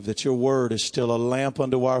believe that your word is still a lamp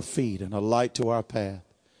unto our feet and a light to our path.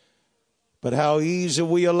 But how easy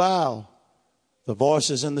we allow the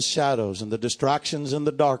voices in the shadows and the distractions in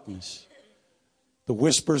the darkness, the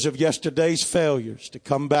whispers of yesterday's failures to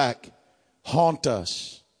come back, haunt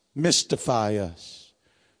us, mystify us,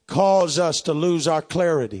 cause us to lose our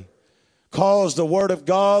clarity, cause the word of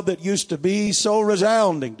God that used to be so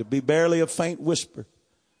resounding to be barely a faint whisper.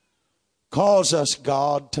 Cause us,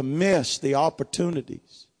 God, to miss the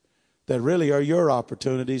opportunities that really are your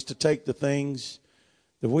opportunities to take the things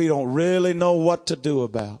that we don't really know what to do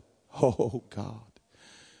about. Oh, God.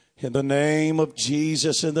 In the name of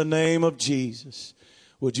Jesus, in the name of Jesus,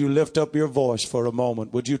 would you lift up your voice for a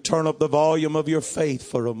moment? Would you turn up the volume of your faith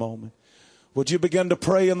for a moment? Would you begin to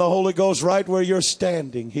pray in the Holy Ghost right where you're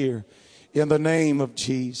standing here in the name of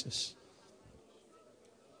Jesus?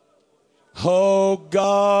 Oh,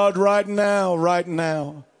 God, right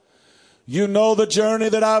now. You know the journey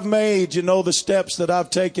that I've made. You know the steps that I've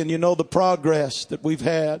taken. You know the progress that we've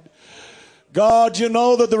had. God, you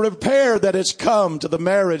know that the repair that has come to the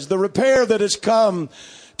marriage, the repair that has come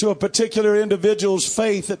to a particular individual's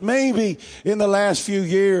faith that maybe in the last few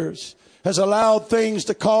years has allowed things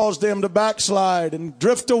to cause them to backslide and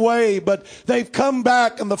drift away, but they've come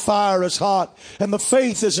back and the fire is hot and the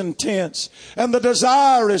faith is intense and the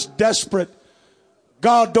desire is desperate.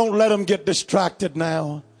 God, don't let them get distracted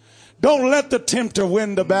now. Don't let the tempter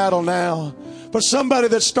win the battle now. For somebody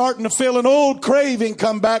that's starting to feel an old craving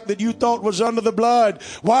come back that you thought was under the blood,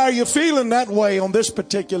 why are you feeling that way on this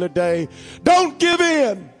particular day? Don't give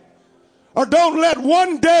in, or don't let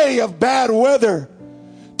one day of bad weather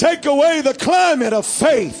take away the climate of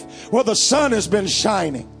faith where the sun has been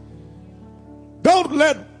shining. Don't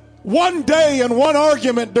let one day and one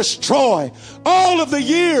argument destroy all of the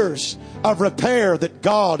years of repair that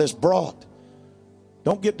God has brought.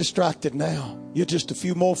 Don't get distracted now. You're just a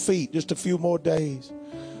few more feet, just a few more days.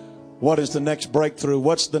 What is the next breakthrough?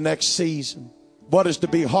 What's the next season? What is to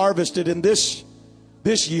be harvested in this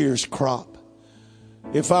year's crop?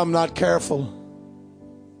 If I'm not careful,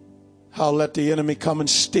 I'll let the enemy come and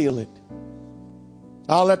steal it.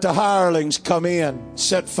 I'll let the hirelings come in,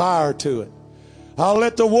 set fire to it. I'll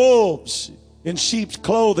let the wolves in sheep's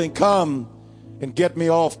clothing come and get me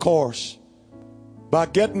off course by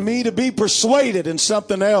getting me to be persuaded in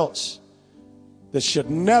something else that should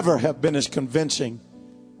never have been as convincing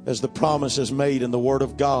as the promises made in the Word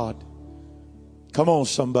of God. Come on,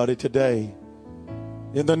 somebody, today.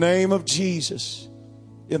 In the name of Jesus.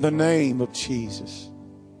 In the name of Jesus.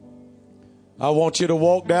 I want you to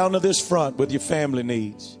walk down to this front with your family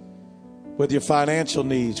needs, with your financial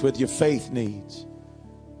needs, with your faith needs.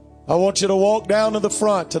 I want you to walk down to the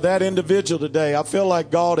front to that individual today. I feel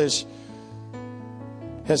like God has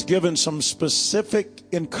given some specific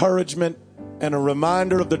encouragement and a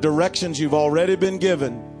reminder of the directions you've already been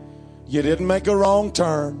given. You didn't make a wrong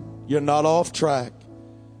turn. You're not off track.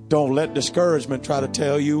 Don't let discouragement try to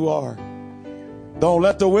tell you are. Don't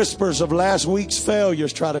let the whispers of last week's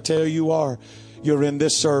failures try to tell you are. You're in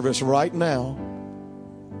this service right now.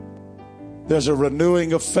 There's a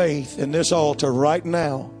renewing of faith in this altar right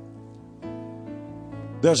now.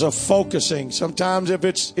 There's a focusing. Sometimes if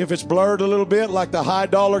it's blurred a little bit, like the high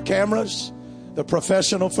dollar cameras, the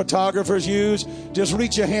professional photographers use. Just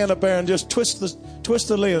reach your hand up there and just twist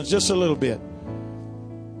the lens just a little bit.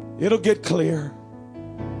 It'll get clear.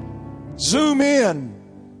 Zoom in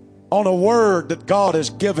on a word that God has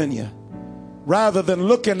given you, rather than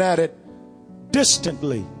looking at it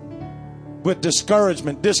distantly with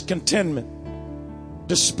discouragement, discontentment,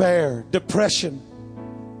 despair, depression.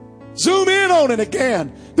 Zoom in on it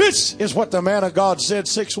again. This is what the man of God said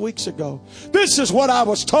 6 weeks ago. This is what I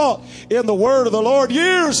was taught in the word of the Lord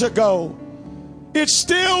years ago. It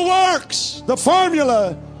still works. The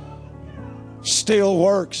formula still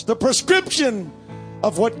works. The prescription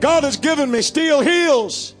of what God has given me still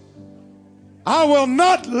heals. I will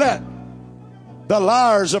not let the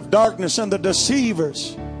liars of darkness and the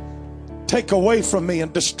deceivers take away from me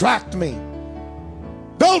and distract me.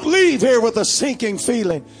 Don't leave here with a sinking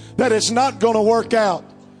feeling that it's not going to work out.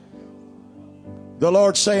 The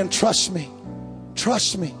Lord's saying, trust me.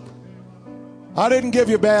 Trust me. I didn't give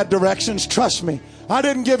you bad directions. Trust me. I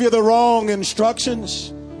didn't give you the wrong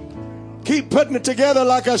instructions. Keep putting it together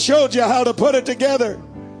like I showed you how to put it together.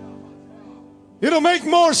 It'll make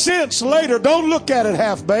more sense later. Don't look at it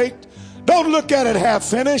half-baked. Don't look at it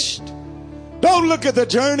half-finished. Don't look at the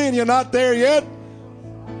journey and you're not there yet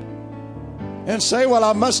and say, well,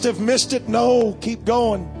 I must have missed it. No, keep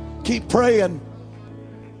going. Keep praying.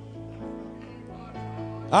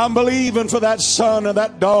 I'm believing for that son or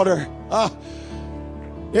that daughter.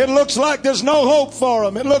 It looks like there's no hope for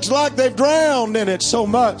them. It looks like they've drowned in it so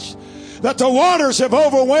much that the waters have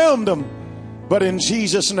overwhelmed them. But in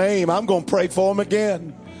Jesus' name, I'm going to pray for them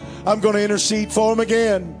again. I'm going to intercede for them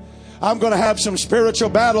again. I'm going to have some spiritual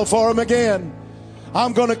battle for them again.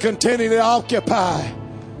 I'm going to continue to occupy.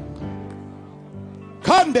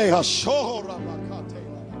 Come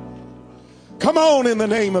on, in the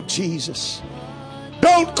name of Jesus.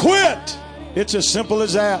 Don't quit. It's as simple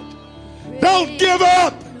as that. Don't give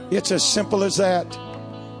up. It's as simple as that.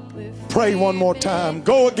 Pray one more time.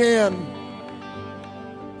 Go again.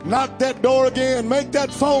 Knock that door again. Make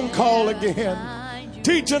that phone call again.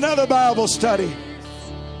 Teach another Bible study.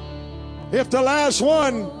 If the last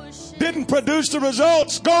one didn't produce the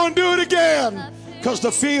results, go and do it again, because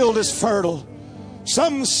the field is fertile.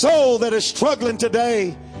 Some soul that is struggling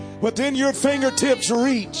today within your fingertips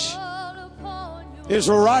reach is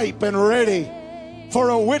ripe and ready for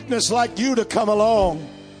a witness like you to come along.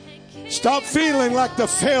 Stop feeling like the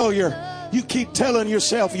failure you keep telling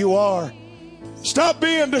yourself you are. Stop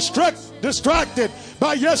being distracted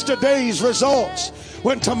by yesterday's results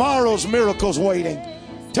when tomorrow's miracle's waiting.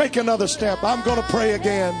 Take another step. I'm going to pray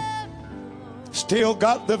again. Still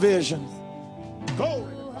got the vision. Go.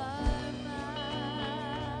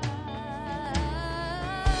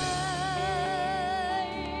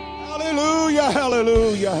 Hallelujah,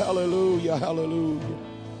 hallelujah, hallelujah, hallelujah.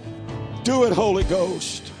 Do it, Holy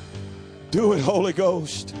Ghost. Do it, Holy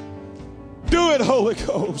Ghost. Do it, Holy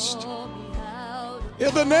Ghost.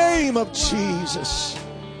 In the name of Jesus,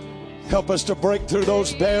 help us to break through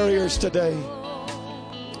those barriers today.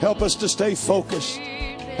 Help us to stay focused.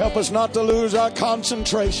 Help us not to lose our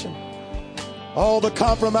concentration. All the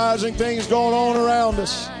compromising things going on around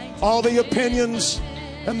us, all the opinions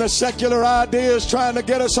and the secular ideas trying to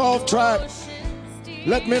get us off track.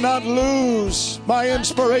 Let me not lose my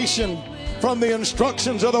inspiration from the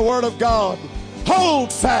instructions of the Word of God.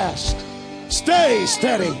 Hold fast. Stay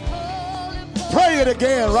steady. Pray it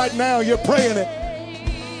again. Right now you're praying it.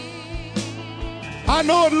 I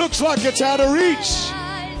know it looks like it's out of reach,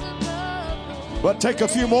 but take a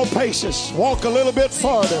few more paces. Walk a little bit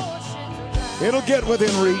farther. It'll get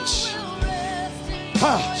within reach.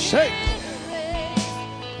 Ha, shake.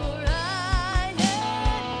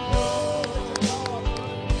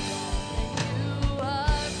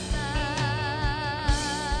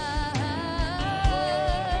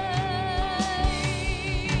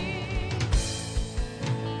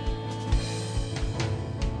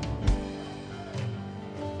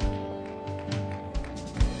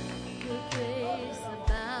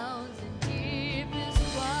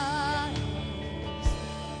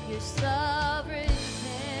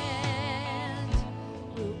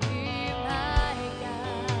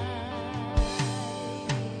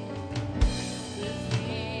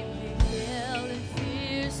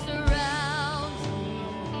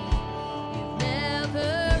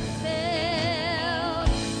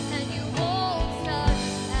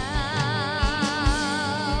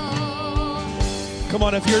 Come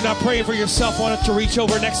on, if you're not praying for yourself, why don't you reach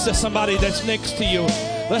over next to somebody that's next to you.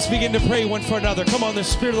 Let's begin to pray one for another. Come on, the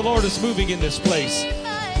Spirit of the Lord is moving in this place.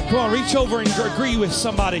 Come on, reach over and agree with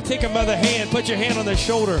somebody. Take them by the hand, put your hand on their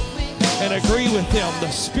shoulder, and agree with them. The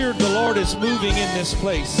Spirit of the Lord is moving in this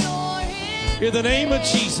place. In the name of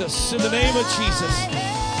Jesus. In the name of Jesus.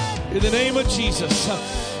 In the name of Jesus.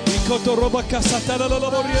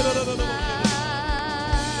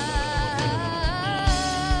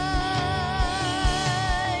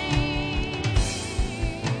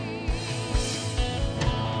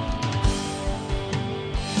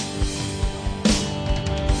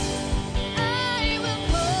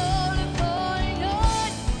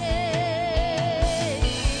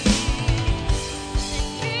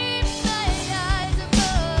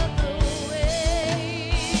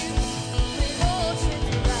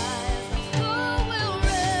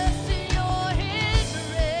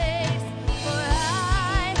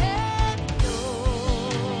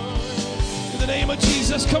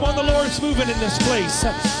 Come on, the Lord's moving in this place.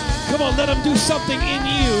 Come on, let Him do something in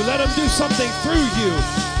you. Let Him do something through you.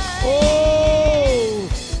 Oh,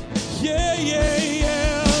 yeah, yeah,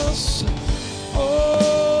 yes.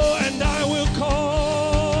 Oh, and I will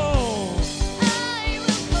call. I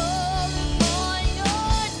will call upon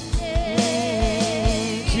your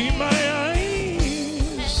name. Keep my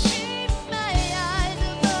eyes. Keep my eyes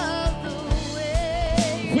above the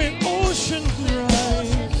waves. When oceans rise.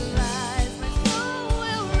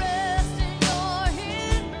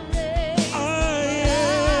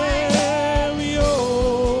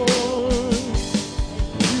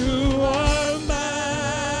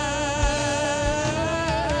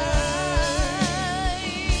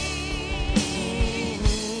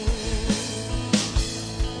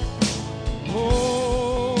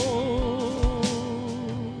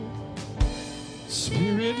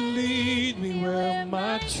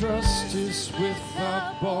 Trust is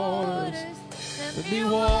without borders. Let me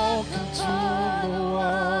walk into the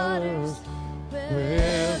waters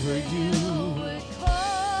wherever you would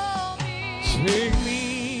call me. Take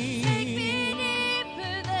me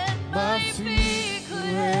deeper than my feet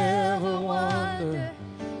could ever wander,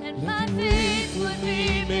 and let my me faith would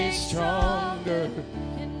be made stronger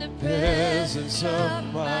in the presence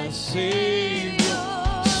of my Savior.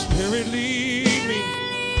 Spirit, lead me.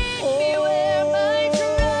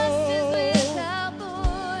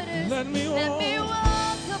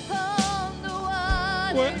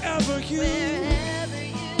 Wherever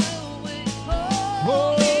you would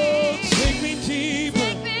call me. Take me deeper.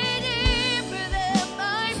 Take me deeper than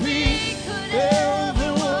my feet could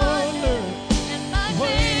ever wander, and my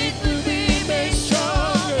faith would be made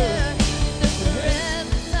stronger in the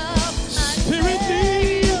presence of my Spirit,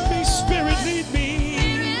 lead me. Spirit, lead me.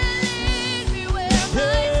 Spirit, lead me where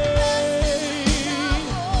my trust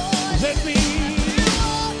is Let me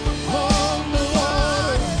walk upon the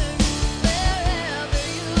water wherever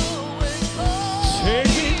you would call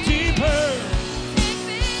take me deeper. Take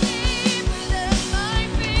me deeper than my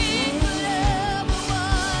feet could ever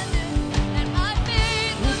wander, and my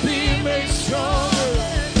faith will be made stronger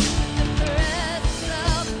in the presence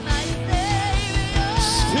of my Savior.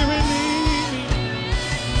 Spirit, lead me.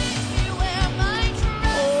 Where my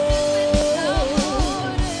trust is without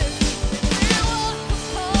borders, we walk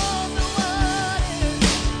upon the waters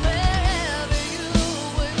wherever you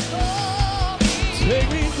would call me. Take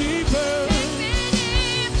me deeper. Take me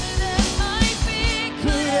deeper than my feet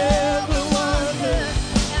could ever wander,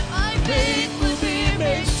 and my faith will be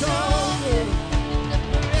made stronger in the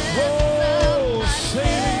presence Oh, of my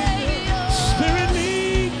Savior. Spirit,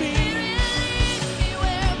 lead me. Lead me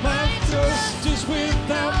where My trust is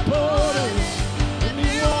without borders. Let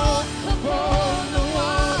me walk upon the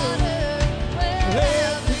water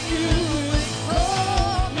wherever you would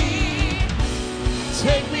call me.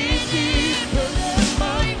 Take me deeper than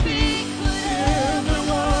my feet could ever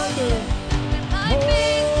wander. and my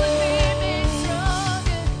faith will be made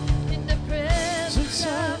stronger in the presence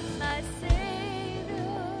of my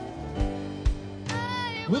Savior.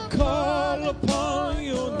 I We'll call upon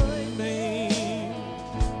your name.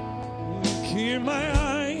 Hear my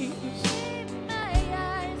eyes keep my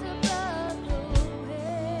eyes above the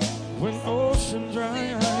waves. when oceans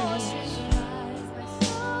rise. My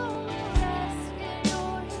soul will rest in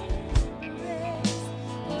your embrace,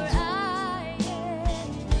 for I am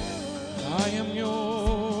I am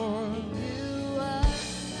yours. you are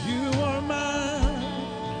You are mine.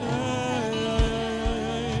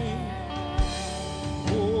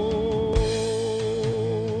 Oh,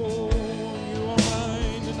 you are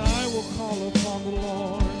mine, and I will call upon the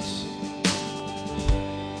Lord.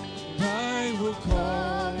 I will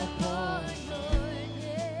call upon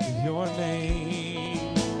your name.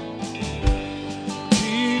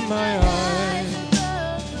 Keep my eyes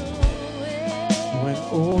when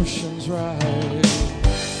oceans rise.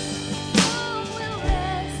 will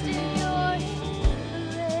rest in your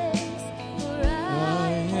embrace, for I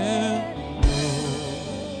I am yours.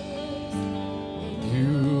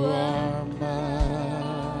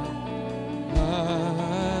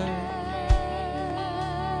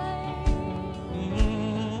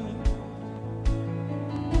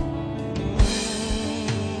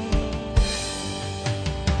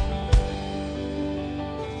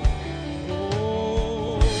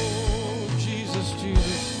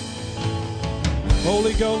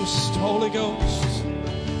 Holy Ghost, Holy Ghost.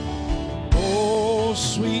 Oh,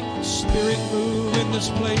 sweet Spirit, move in this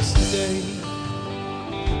place today.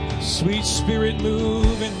 Sweet Spirit,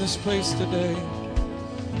 move in this place today.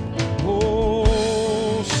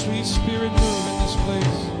 Oh, sweet Spirit, move in this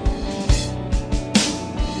place.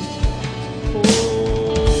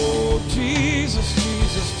 Oh, Jesus,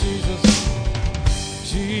 Jesus, Jesus.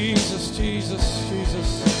 Jesus, Jesus, Jesus.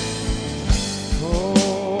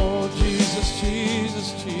 Oh, Jesus,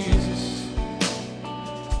 Jesus, Jesus.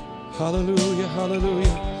 Hallelujah,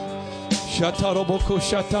 hallelujah. Shataraboko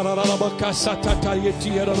shatarabaka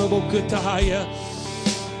satatayetiaraboko tahaya.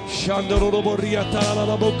 Shandoroboria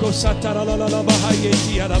taraboko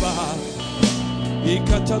satarabahayetiarabaha.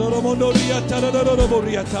 Ikataramonoria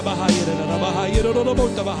taraboroboria tabahaya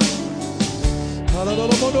robotabahaya.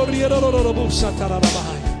 Hallelujah, robo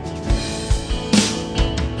satarabahaya.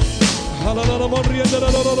 Hallelujah.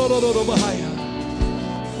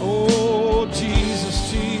 Oh, Jesus,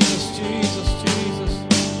 Jesus, Jesus, Jesus.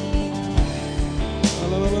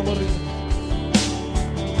 Hallelujah.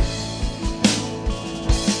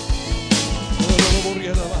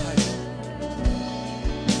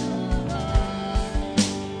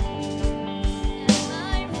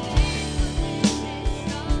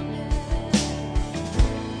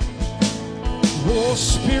 Oh,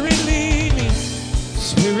 Spirit, lead me.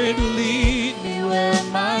 Spirit, lead me where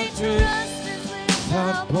my trust is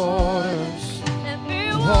without borders. Let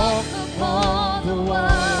me walk upon the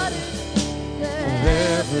waters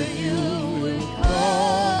wherever you will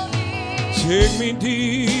call me. Take me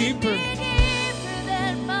deeper. Deeper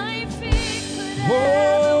than my feet could Oh,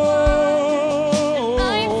 ever walk.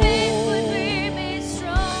 My faith would be made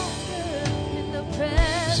stronger in the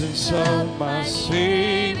presence of my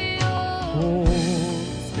Savior. Oh,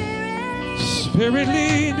 Spirit,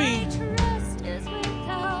 lead me.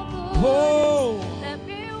 Oh, Let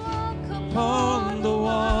me walk upon the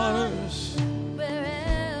waters.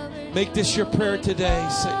 wherever Make this your prayer today.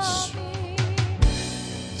 Say,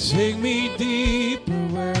 take me deeper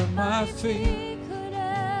where my faith could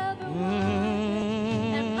ever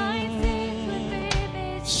and my faith would be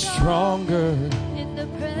made stronger. in the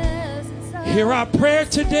presence of Hear our prayer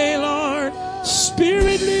today, Lord.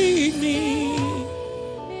 Spirit, lead me.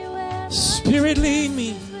 Spirit, lead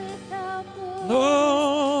me.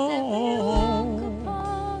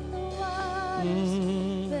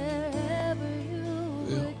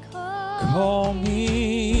 Call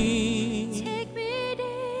me. Take me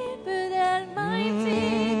deeper than my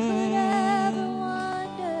feet could ever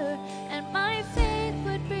wander, and my faith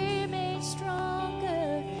would be made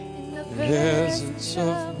stronger in the presence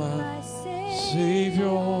of my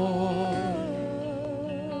Savior.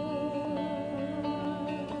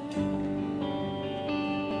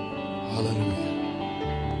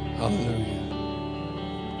 Hallelujah. Hallelujah.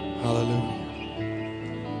 Hallelujah.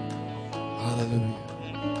 Hallelujah.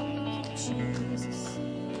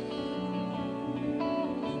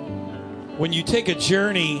 When you take a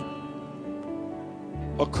journey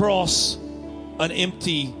across an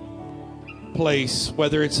empty place,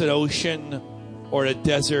 whether it's an ocean or a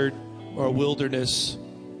desert or a wilderness,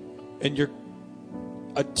 and you're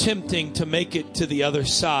attempting to make it to the other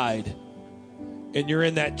side, and you're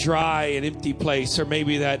in that dry and empty place, or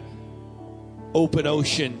maybe that open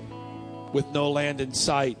ocean with no land in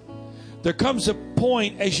sight, there comes a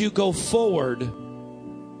point as you go forward,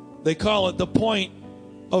 they call it the point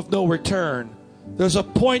of no return. There's a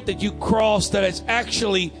point that you cross that it's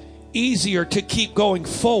actually easier to keep going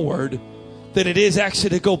forward than it is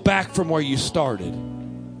actually to go back from where you started.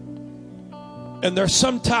 And there's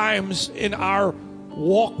sometimes in our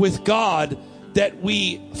walk with God that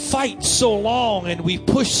we fight so long and we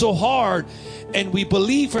push so hard and we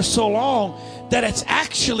believe for so long that it's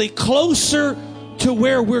actually closer to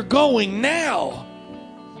where we're going now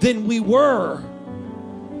than we were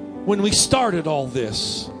when we started all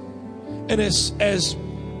this. And as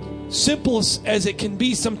simple as it can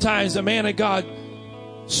be sometimes, the man of God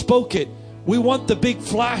spoke it. We want the big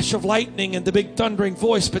flash of lightning and the big thundering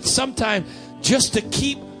voice, but sometimes just to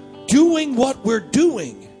keep doing what we're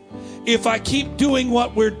doing. If I keep doing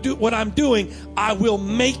what I'm doing, I will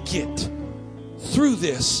make it through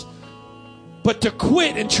this. But to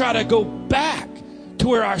quit and try to go back to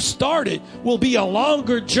where I started will be a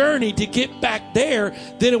longer journey to get back there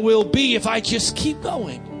than it will be if I just keep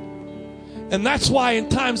going. And that's why in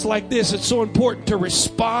times like this, it's so important to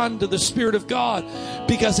respond to the Spirit of God,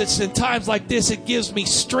 because it's in times like this, it gives me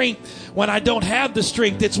strength when I don't have the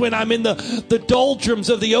strength. It's when I'm in the doldrums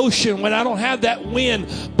of the ocean, when I don't have that wind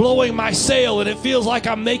blowing my sail and it feels like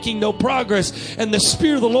I'm making no progress. And the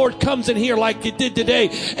Spirit of the Lord comes in here like it did today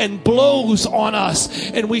and blows on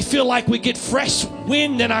us. And we feel like we get fresh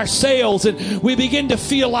wind in our sails. And we begin to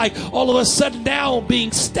feel like all of a sudden now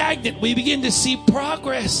being stagnant, we begin to see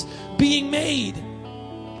progress being made,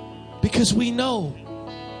 because we know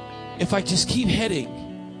if I just keep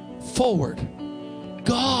heading forward,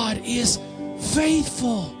 God is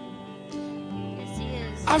faithful. Yes, He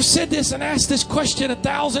is. I've said this and asked this question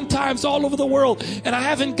 1,000 times all over the world, and I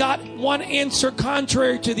haven't got one answer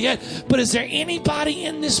contrary to the other. But is there anybody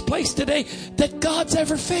in this place today that God's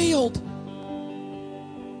ever failed?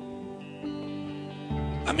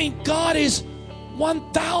 I mean, God is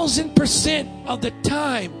 1,000% of the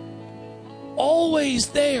time always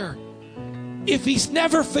there. If He's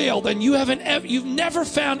never failed, then you've never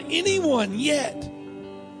found anyone yet.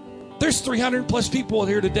 There's 300 plus people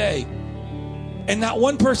here today, and not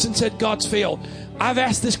one person said God's failed. I've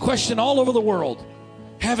asked this question all over the world,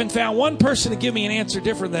 haven't found one person to give me an answer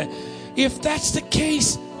different than. If that's the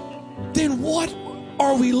case, then what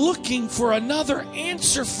are we looking for another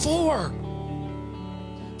answer for?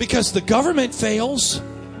 Because the government fails,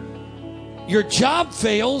 your job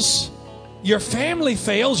fails, your family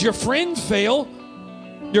fails, your friends fail,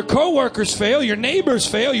 your co-workers fail, your neighbors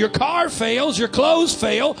fail, your car fails, your clothes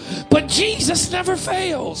fail, but Jesus never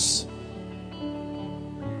fails.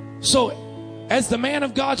 So, as the man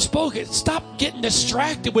of God spoke it, stop getting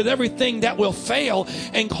distracted with everything that will fail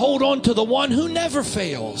and hold on to the one who never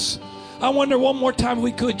fails. I wonder one more time if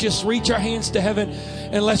we could just reach our hands to heaven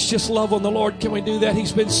and let's just love on the Lord. Can we do that?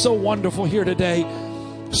 He's been so wonderful here today.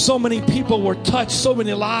 So many people were touched, so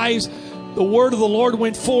many lives. The word of the Lord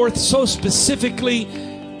went forth so specifically.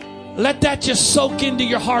 Let that just soak into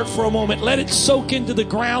your heart for a moment. Let it soak into the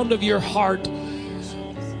ground of your heart.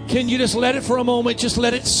 Can you just let it for a moment? Just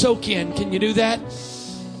let it soak in. Can you do that?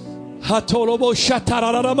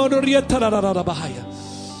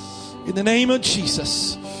 In the name of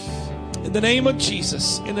Jesus. In the name of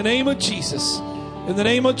Jesus. In the name of Jesus. In the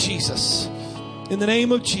name of Jesus. In the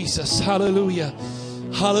name of Jesus. Hallelujah.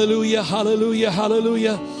 Hallelujah. Hallelujah.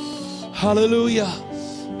 Hallelujah. Hallelujah.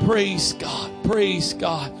 Praise God. Praise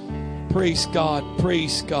God. Praise God.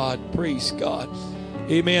 Praise God. Praise God.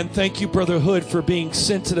 Amen. Thank you, Brother Hood, for being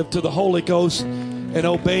sensitive to the Holy Ghost and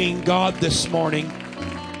obeying God this morning.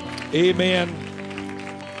 Amen.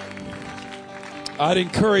 I'd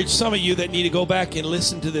encourage some of you that need to go back and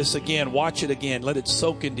listen to this again. Watch it again. Let it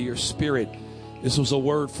soak into your spirit. This was a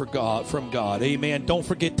word for God, from God. Amen. Don't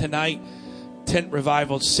forget tonight, tent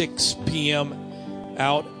revival, 6 p.m.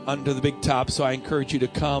 out under the big top. So I encourage you to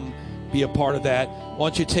come be a part of that. Why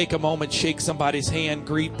don't you take a moment, shake somebody's hand,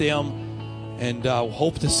 greet them, and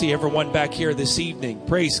hope to see everyone back here this evening.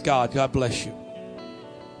 Praise God. God bless you.